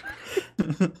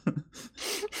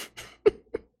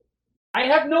 I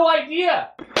have no idea.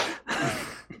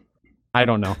 I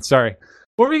don't know. Sorry.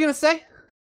 What were you gonna say?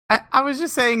 I was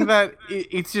just saying that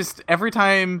it's just every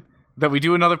time that we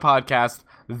do another podcast,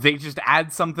 they just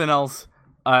add something else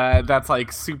that's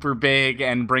like super big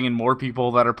and bring in more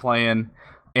people that are playing.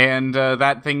 And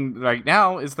that thing right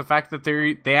now is the fact that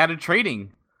they added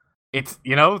trading. It's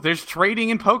there's trading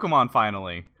in Pokemon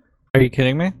finally. Are you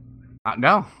kidding me?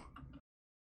 No.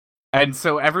 And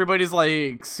so everybody's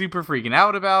like super freaking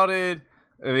out about it.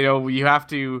 You have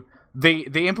to. They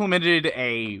implemented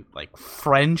a like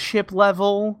friendship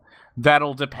level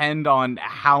that'll depend on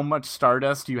how much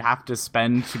Stardust you have to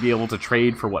spend to be able to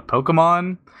trade for what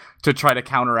Pokemon to try to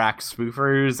counteract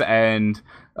spoofers and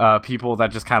people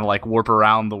that just kind of like warp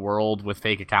around the world with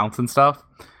fake accounts and stuff.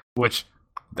 Which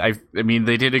I mean,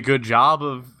 they did a good job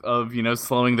of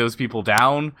slowing those people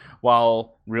down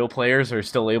while real players are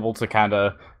still able to kind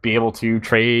of be able to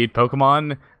trade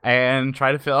Pokemon and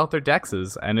try to fill out their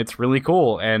dexes, and it's really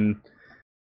cool. And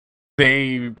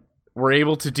they were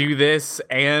able to do this,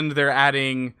 and they're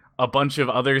adding a bunch of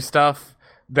other stuff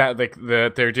that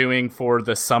they're doing for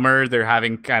the summer. They're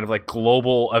having kind of like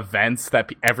global events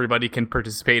that everybody can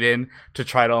participate in to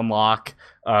try to unlock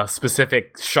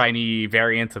specific shiny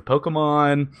variants of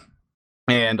Pokemon,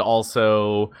 and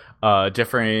also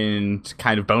different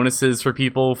kind of bonuses for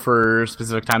people for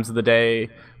specific times of the day.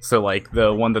 So like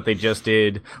the one that they just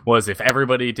did was if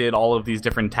everybody did all of these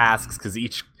different tasks, because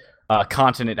each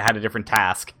continent had a different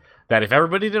task, that if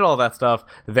everybody did all that stuff,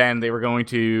 then they were going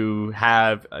to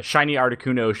have a shiny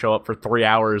Articuno show up for 3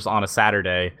 hours on a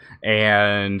Saturday,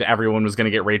 and everyone was going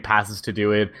to get raid passes to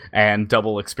do it and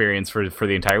double experience for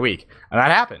the entire week. And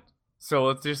that happened. So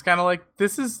it's just kind of like,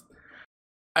 this is...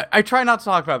 I try not to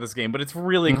talk about this game, but it's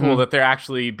really cool that they're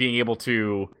actually being able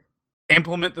to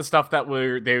implement the stuff that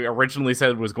they originally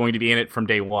said was going to be in it from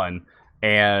day one,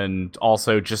 and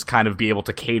also just kind of be able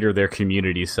to cater their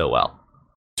community so well.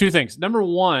 Two things. Number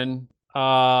one,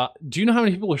 do you know how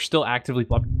many people are still actively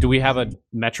playing? Do we have a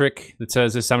metric that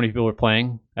says this how many people are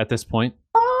playing at this point?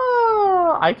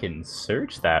 I can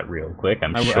search that real quick.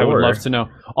 I would love to know.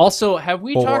 Also, have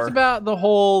we talked about the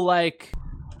whole, like,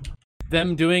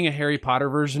 them doing a Harry Potter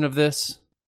version of this?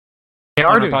 They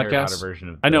are doing a Harry Potter version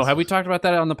of this. I know. Have we talked about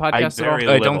that on the podcast at all?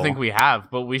 I don't think we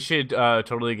have, but we should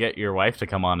totally get your wife to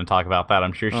come on and talk about that.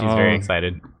 I'm sure she's very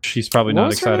excited. She's probably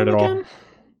not excited at all.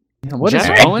 Yeah, what is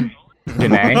it, Owen?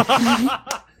 Janae.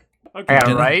 Okay.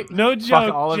 Yeah, right? No joke,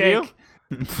 Fuck all Jake. of you.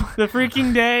 The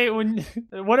freaking day when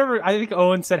whatever, I think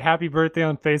Owen said happy birthday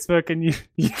on Facebook, and you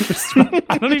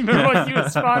I don't even remember what you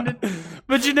responded,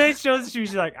 but Janae shows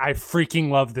she's like, I freaking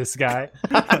love this guy.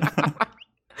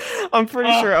 I'm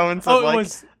pretty sure Owen said it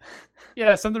was,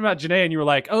 yeah, something about Janae, and you were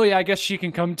like, oh yeah, I guess she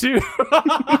can come too.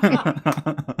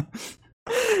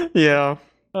 Yeah.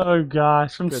 Oh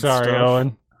gosh, I'm sorry, stuff.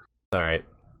 Owen. All right.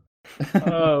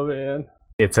 Oh man.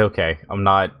 It's okay. I'm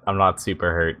not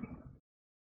super hurt.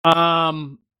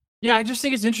 Yeah, I just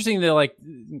think it's interesting that, like,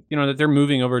 you know, that they're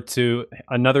moving over to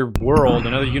another world,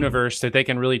 another universe that they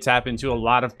can really tap into a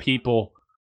lot of people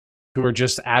who are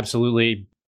just absolutely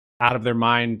out of their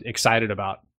mind excited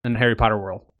about in Harry Potter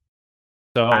world.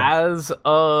 So as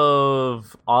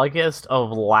of August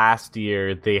of last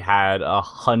year, they had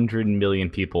 100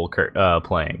 million people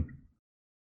playing.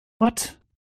 What?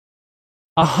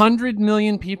 100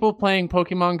 million people playing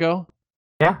Pokemon Go?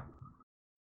 Yeah.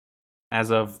 As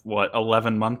of,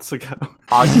 11 months ago?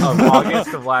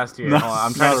 August of last year. Hold on,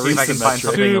 I'm trying to see if I can find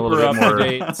something a little bit more.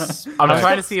 I'm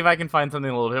trying to see if I can find something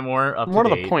a little bit more up to date. More to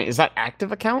the point, is that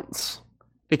active accounts?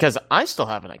 Because I still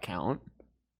have an account.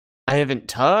 I haven't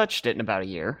touched it in about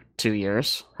 2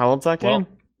 years. How old's that game?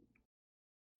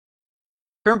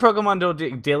 Current Pokemon Go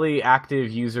daily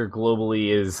active user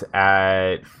globally is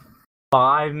at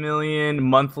 5 million.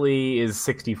 Monthly is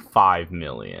 65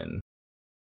 million.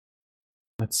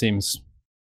 That seems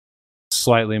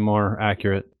slightly more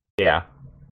accurate. Yeah.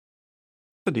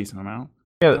 It's a decent amount.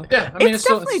 Yeah, I mean, it's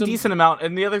definitely a decent amount.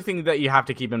 And the other thing that you have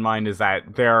to keep in mind is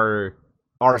that there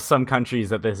are some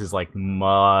countries that this is like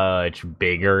much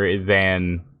bigger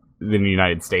than the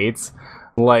United States.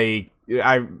 Like,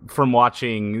 from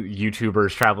watching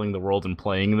YouTubers traveling the world and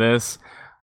playing this,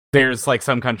 there's like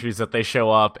some countries that they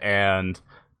show up and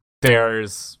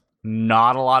there's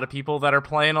not a lot of people that are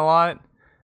playing a lot.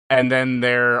 And then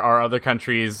there are other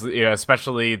countries, you know,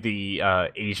 especially the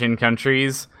Asian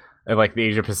countries, like the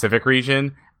Asia Pacific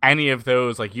region. Any of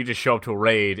those, like, you just show up to a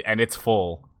raid and it's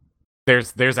full.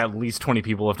 There's at least 20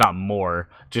 people, if not more,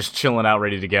 just chilling out,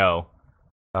 ready to go.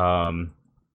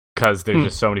 Because there's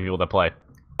just so many people that play.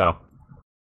 So.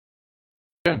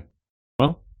 Okay.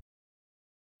 Well,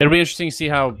 it'll be interesting to see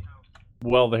how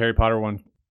well the Harry Potter one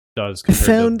does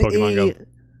compared to Pokemon Go.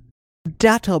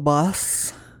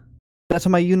 Databus that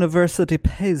my university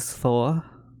pays for.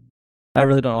 I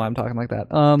really don't know why I'm talking like that.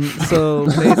 So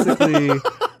basically,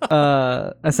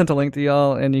 I sent a link to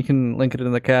y'all, and you can link it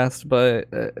in the cast, but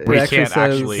we it can't says,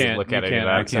 actually look at it.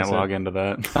 I can't log into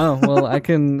that. Oh, well, I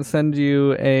can send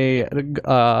you a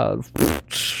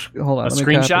hold on, A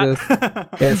screenshot?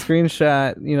 A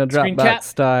screenshot, you know, Dropbox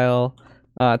style,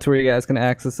 to where you guys can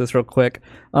access this real quick.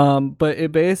 But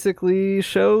it basically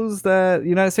shows that the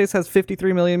United States has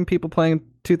 53 million people playing in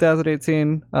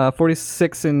 2018,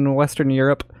 46 in Western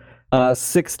Europe,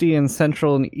 60 in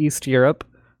Central and East Europe,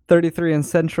 33 in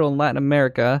Central and Latin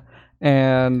America,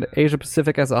 and Asia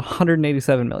Pacific has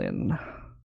 187 million.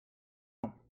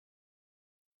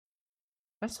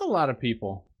 That's a lot of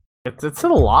people. It's a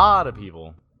lot of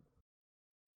people.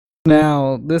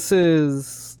 Now, this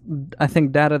is, I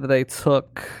think, data that they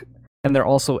took, and they're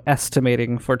also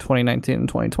estimating for 2019 and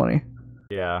 2020.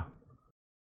 Yeah.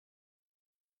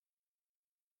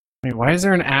 Wait, why is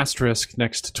there an asterisk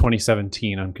next to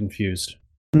 2017? I'm confused.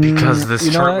 Because this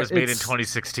You know chart what? was made in It's-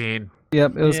 2016.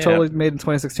 Yep, it was Yeah. totally made in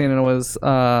 2016, and it was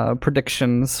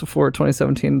predictions for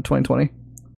 2017 and 2020.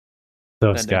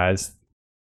 Those guys.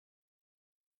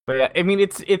 But yeah, I mean,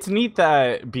 it's neat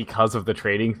that because of the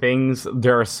trading things,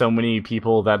 there are so many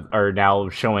people that are now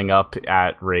showing up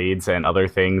at raids and other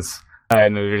things,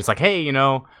 and they're just like, hey, you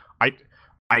know,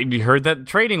 I heard that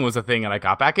trading was a thing, and I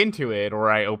got back into it,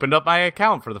 or I opened up my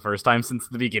account for the first time since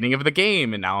the beginning of the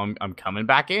game, and now I'm coming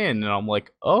back in, and I'm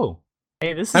like, oh,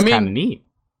 hey, this is kind of neat.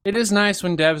 It is nice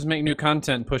when devs make new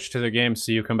content and push to their games,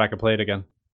 so you come back and play it again.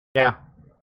 Yeah.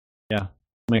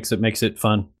 Makes it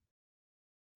fun.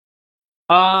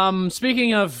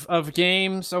 Speaking of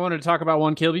games, I wanted to talk about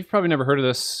one, Caleb. You've probably never heard of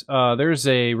this. There's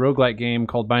a roguelike game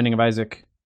called Binding of Isaac.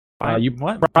 You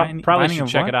probably should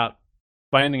check it out.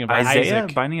 Binding of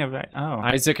Isaac. Binding of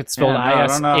Isaac. It's spelled I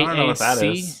don't know what that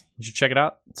ISAAC. is. You should check it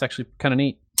out. It's actually kind of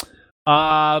neat.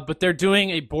 But they're doing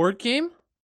a board game.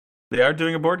 They are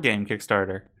doing a board game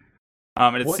Kickstarter.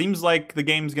 And it seems like the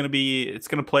game's going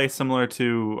to play similar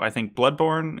to, I think,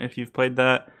 Bloodborne, if you've played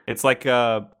that. It's like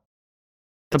a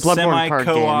The Bloodborne card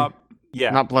co-op. game.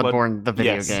 Yeah. Not Bloodborne, the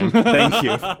video game. Thank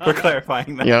you for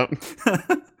clarifying that. Yep.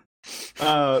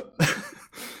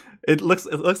 It looks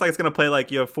like it's going to play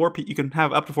like you have you can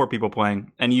have up to 4 people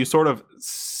playing, and you sort of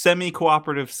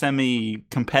semi-cooperative,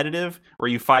 semi-competitive,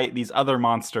 where you fight these other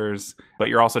monsters, but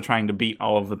you're also trying to beat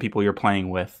all of the people you're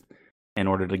playing with in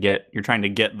order to you're trying to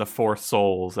get the 4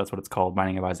 souls. That's what it's called,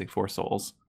 Binding of Isaac 4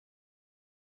 souls.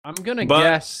 I'm gonna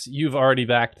guess you've already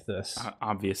backed this.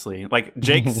 Obviously. Like,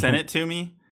 Jake sent it to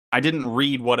me. I didn't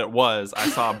read what it was. I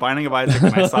saw Binding of Isaac,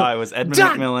 and I saw it was Edmund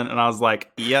Macmillan, and I was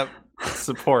like, yep,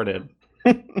 supported.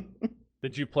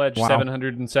 Did you pledge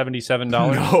 $777?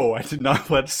 No, I did not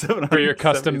pledge $777 for your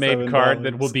custom-made card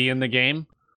that will be in the game.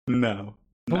 No.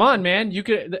 Come on, man!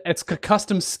 It's a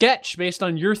custom sketch based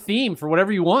on your theme for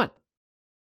whatever you want.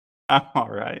 I'm all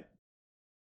right.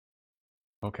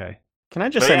 Okay. Can I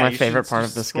just say my favorite part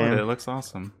of this game? It looks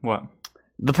awesome. What?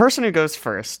 The person who goes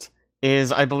first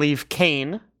is, I believe,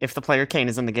 Kane, if the player Kane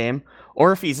is in the game,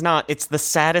 or if he's not, it's the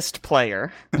saddest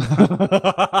player.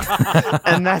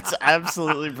 And that's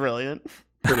absolutely brilliant.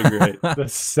 Pretty great. The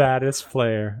saddest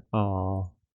player.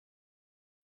 Oh.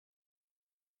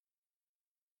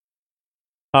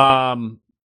 What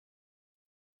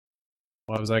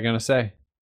was I gonna say?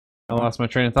 I lost my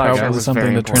train of thought. That was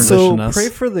something to So, transition us. Pray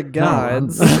for the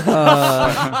Gods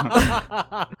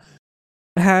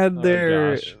had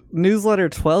their newsletter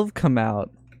 12 come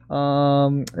out,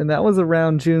 and that was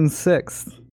around June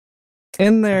 6th.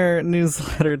 In their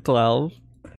newsletter 12,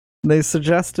 they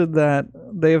suggested that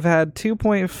they've had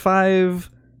 2.5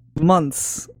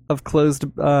 months of closed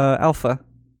alpha.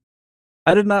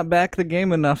 I did not back the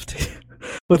game enough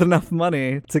with enough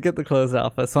money to get the closed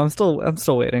alpha, so I'm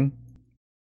still waiting.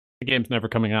 The game's never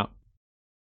coming out.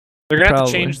 They're gonna have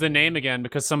to change the name again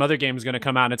because some other game is gonna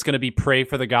come out and it's gonna be Pray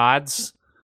for the Gods.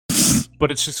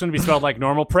 But it's just gonna be spelled like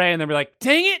normal Pray, and they'll be like,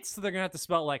 dang it! So they're gonna have to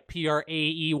spell it like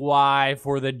PRAEY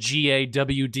for the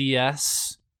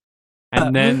GAWDS.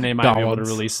 And then they might be able to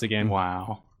release the game.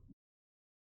 Wow.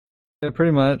 Yeah,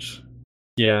 pretty much.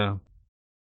 Yeah.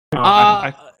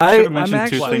 I should have mentioned I'm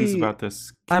 2 things about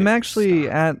this. I'm actually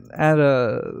at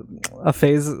a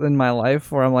phase in my life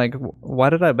where I'm like, why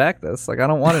did I back this? Like, I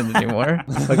don't want it anymore.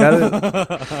 Like,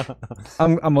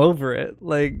 I'm over it.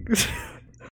 Like,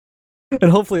 and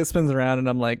hopefully it spins around, and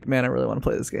I'm like, man, I really want to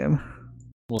play this game.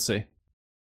 We'll see.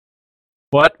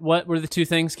 What were the 2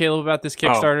 things, Caleb, about this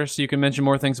Kickstarter? So you can mention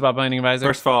more things about Binding of Isaac.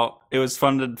 First of all, it was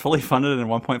fully funded in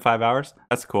 1.5 hours.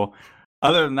 That's cool.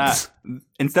 Other than that,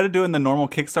 instead of doing the normal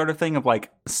Kickstarter thing of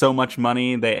like so much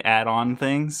money they add on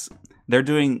things, they're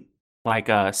doing like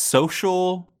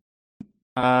social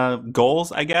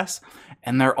goals, I guess,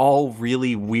 and they're all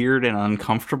really weird and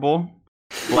uncomfortable.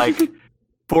 Like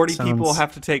 40 people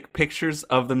have to take pictures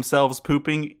of themselves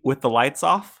pooping with the lights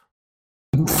off.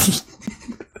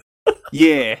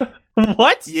 Yeah.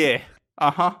 What? Yeah.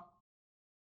 Uh-huh.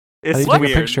 It's It's How do you weird.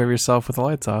 take a picture of yourself with the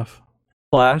lights off?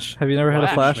 Flash? Have you never had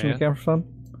a flash on your man. camera phone?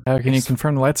 How can you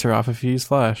confirm the lights are off if you use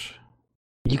flash?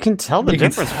 You can tell the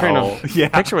difference between a Yeah.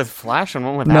 picture with flash and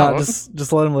one without. No,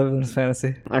 just let him live in his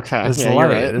fantasy. Okay, It's yeah, light. you're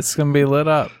right. It's gonna be lit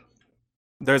up.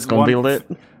 There's Gonna be lit.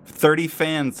 30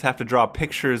 fans have to draw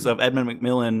pictures of Edmund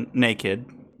Macmillan naked.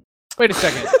 Wait a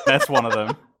second. That's one of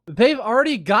them. They've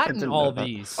already gotten didn't all know that.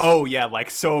 these. Oh yeah, like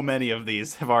so many of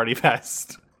these have already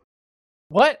passed.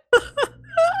 What?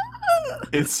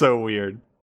 It's so weird.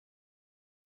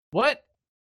 What?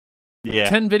 Yeah.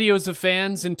 10 videos of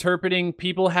fans interpreting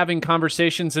people having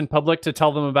conversations in public to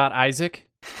tell them about Isaac?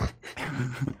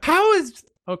 How is...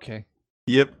 Okay.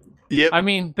 Yep. I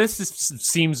mean,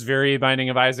 seems very Binding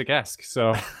of Isaac-esque,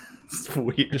 so... It's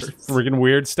weird. Just freaking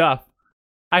weird stuff.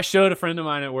 I showed a friend of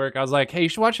mine at work. I was like, hey, you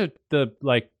should watch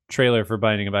the trailer for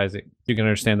Binding of Isaac. You can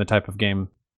understand the type of game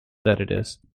that it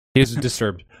is. He was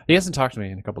disturbed. He hasn't talked to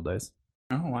me in a couple days.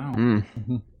 Oh wow.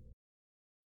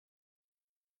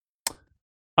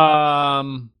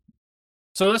 Mm.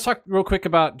 So So let's talk real quick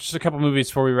about just a couple movies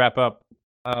before we wrap up.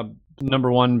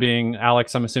 Number one being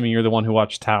Alex. I'm assuming you're the one who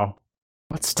watched Tao.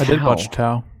 What's I Tao? did watch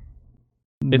Tao.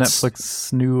 It's-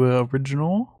 Netflix new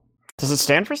original. Does it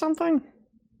stand for something?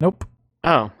 Nope.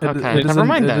 Oh, It- okay. it is Never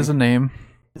mind It then. is a name.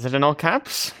 Is it in all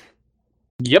caps?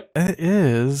 Yep. It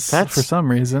is That's for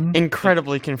some reason.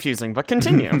 Incredibly confusing, but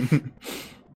continue.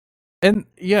 And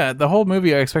yeah, the whole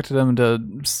movie I expected them to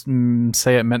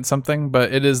say it meant something,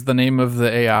 but it is the name of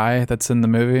the AI that's in the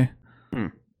movie.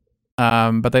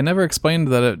 But they never explained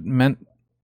that it meant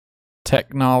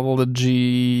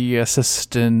technology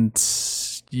assistant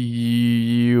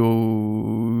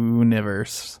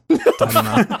universe. I don't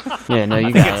know. Yeah, no,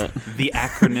 you got it. The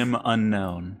acronym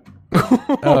unknown.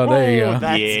 Oh, there you go.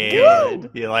 That's yeah.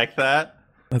 good. You like that?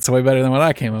 That's way better than what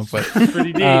I came up with.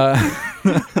 Pretty deep.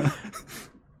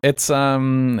 It's a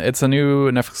new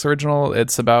Netflix original.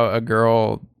 It's about a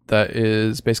girl that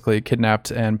is basically kidnapped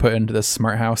and put into this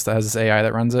smart house that has this AI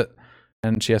that runs it,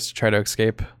 and she has to try to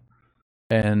escape.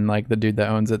 And like the dude that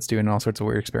owns it's doing all sorts of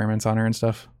weird experiments on her and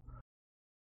stuff.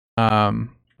 And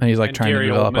he's like And trying Gary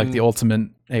to develop like Oldman. the ultimate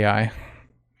AI.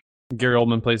 Gary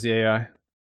Oldman plays the AI.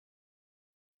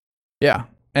 Yeah.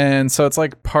 And so it's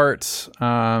like part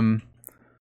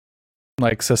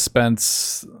like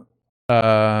suspense,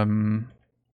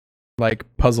 like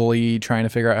puzzle-y, trying to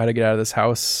figure out how to get out of this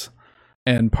house,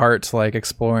 and part like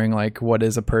exploring like what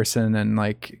is a person and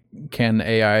like can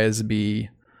AIs be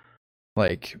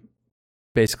like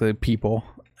basically people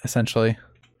essentially.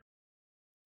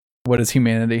 What is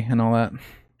humanity and all that?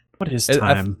 What is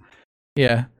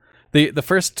Yeah. The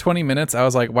first 20 minutes I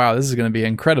was like, wow, this is going to be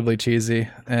incredibly cheesy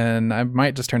and I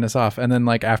might just turn this off. And then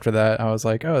like after that I was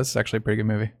like, oh, this is actually a pretty good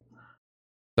movie.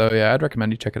 So yeah, I'd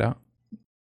recommend you check it out.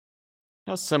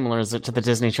 How similar is it to the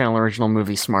Disney Channel original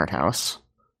movie Smart House?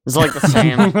 Is it like the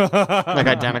same, like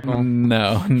identical,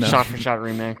 No. shot-for-shot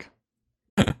remake?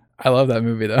 I love that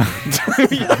movie though.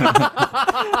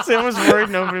 See, I was worried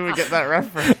nobody would get that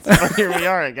reference, but here we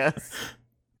are, I guess.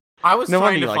 I was No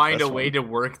wonder trying to you like find this a way one. to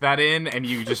work that in, and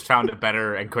you just found a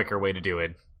better and quicker way to do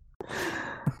it.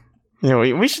 Yeah,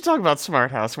 we should talk about Smart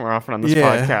House more often on this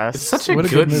Yeah. podcast. It's such a What a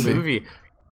good good movie. movie.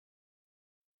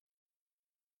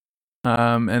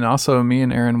 And also me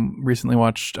and Aaron recently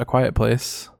watched A Quiet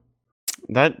Place.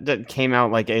 That came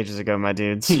out like ages ago, my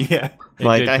dudes. Yeah.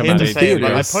 Like, did I come hate out to in say it,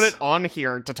 but I theaters. put it on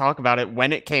here to talk about it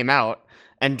when it came out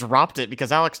and dropped it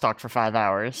because Alex talked for 5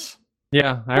 hours.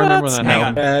 Yeah, I remember when that Hang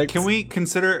happened. on. Can we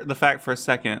consider the fact for a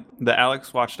second that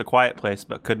Alex watched A Quiet Place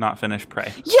but could not finish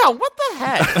Prey? Yeah, what the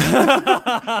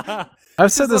heck?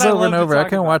 I've said this what I over and love to over. I talk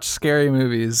can about. watch scary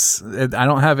movies. I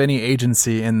don't have any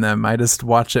agency in them. I just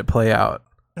watch it play out.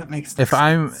 That makes If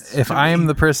I'm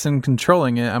the person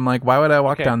controlling it, I'm like, why would I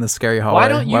walk Okay. down this scary hallway?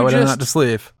 don't you Why would I just- not just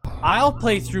leave? I'll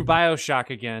play through BioShock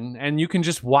again, and you can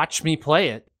just watch me play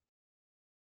it.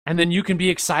 And then you can be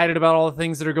excited about all the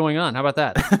things that are going on. How about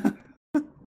that?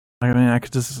 I mean, I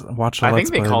could just watch a I Let's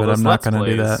think they Play, call but those I'm not Let's going to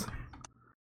do Plays.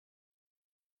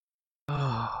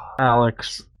 that.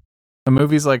 Alex. A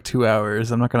movie's like 2 hours.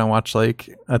 I'm not going to watch like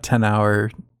a 10-hour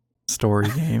story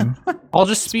game. I'll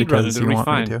just speedrun because it. you It'll be want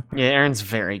me fine. to. Yeah, Aaron's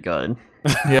very good.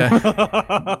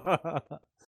 Yeah.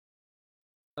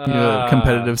 You a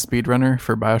competitive speedrunner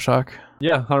for BioShock?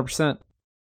 Yeah, 100%.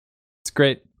 It's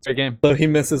great. It's a great game. So he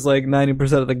misses like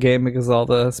 90% of the game because of all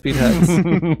the speed hacks.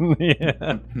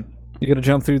 Yeah. You gotta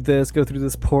jump through this, go through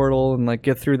this portal, and like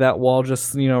get through that wall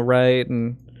just, right,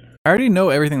 and I already know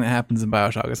everything that happens in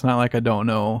BioShock. It's not like I don't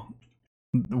know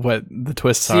what the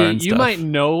twists are See, and you stuff. might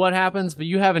know what happens, but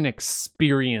you haven't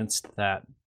experienced that.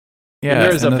 Yeah,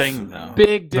 There's and a the- thing, though.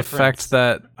 Big The difference. fact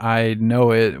that I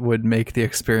know it would make the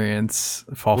experience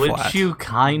fall Would flat. you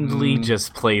kindly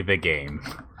just play the game?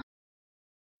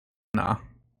 Nah.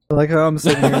 like how I'm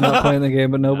sitting here not playing the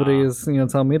game, but nobody is,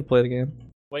 telling me to play the game.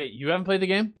 Wait, you haven't played the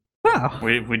game? Wow.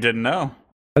 We didn't know.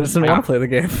 I just didn't want to play the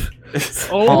game.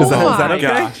 Oh, Is that my okay?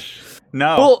 Gosh.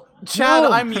 No. Well, Chad,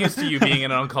 No. I'm used to you being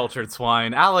an uncultured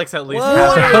swine. Alex at least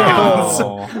Whoa. has it.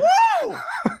 No.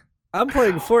 I'm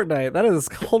playing Fortnite. That is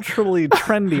culturally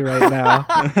trendy right now.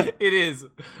 It is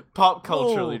pop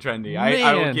culturally Oh, trendy.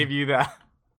 I will man. give you that.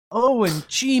 Owen,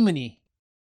 Jiminy.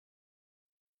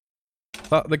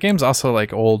 Well, the game's also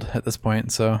like old at this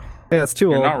point, so Yeah, it's too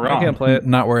You're old. not I wrong. can't play it.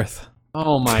 not worth.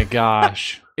 Oh my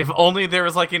gosh. If only there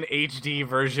was like an HD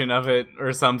version of it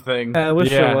or something. I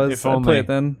wish Yeah, there was. if I'd only. play it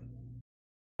then.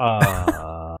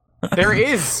 There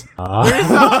is. There's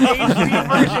no HD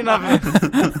version of it.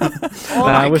 Oh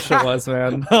I my wish God. it was,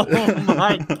 man. Oh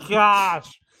my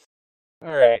gosh. All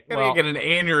right. I'm gonna Well, get an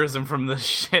aneurysm from this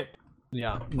shit.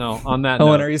 yeah. No. On that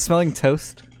Owen, note, are you smelling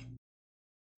toast?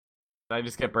 Did I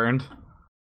just get burned?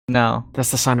 No.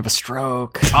 That's the sign of a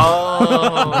stroke.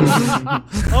 Oh.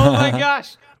 Oh my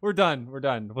gosh. We're done.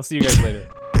 We'll see you guys later.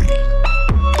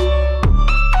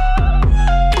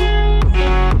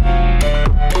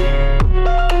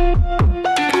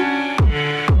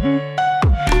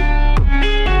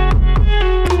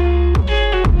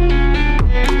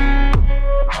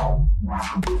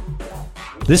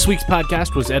 This week's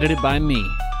podcast was edited by me,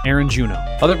 Aaron Juno.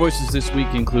 Other voices this week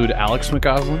include Alex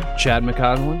McCausland, Chad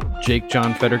McCausland, Jake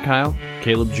John Fetterkyle,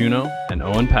 Caleb Juno, and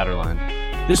Owen Patterline.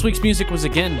 This week's music was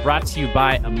again brought to you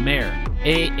by Amair,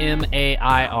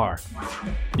 A-M-A-I-R.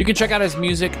 You can check out his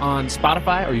music on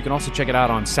Spotify, or you can also check it out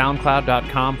on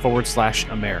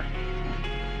soundcloud.com/Amair.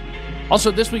 Also,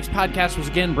 this week's podcast was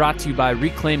again brought to you by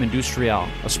Reclaim Industrial,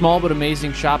 a small but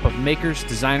amazing shop of makers,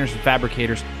 designers, and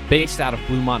fabricators based out of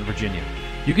Bluemont, Virginia.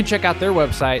 You can check out their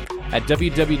website at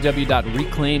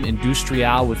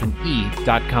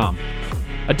www.reclaimindustrial.com.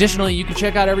 Additionally, you can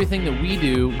check out everything that we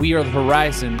do, We Are the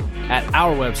Horizon, at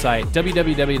our website,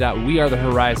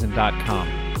 www.wearethehorizon.com.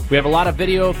 We have a lot of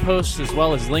video posts as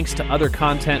well as links to other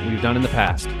content we've done in the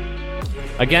past.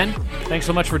 Again, thanks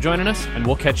so much for joining us, and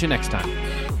we'll catch you next time.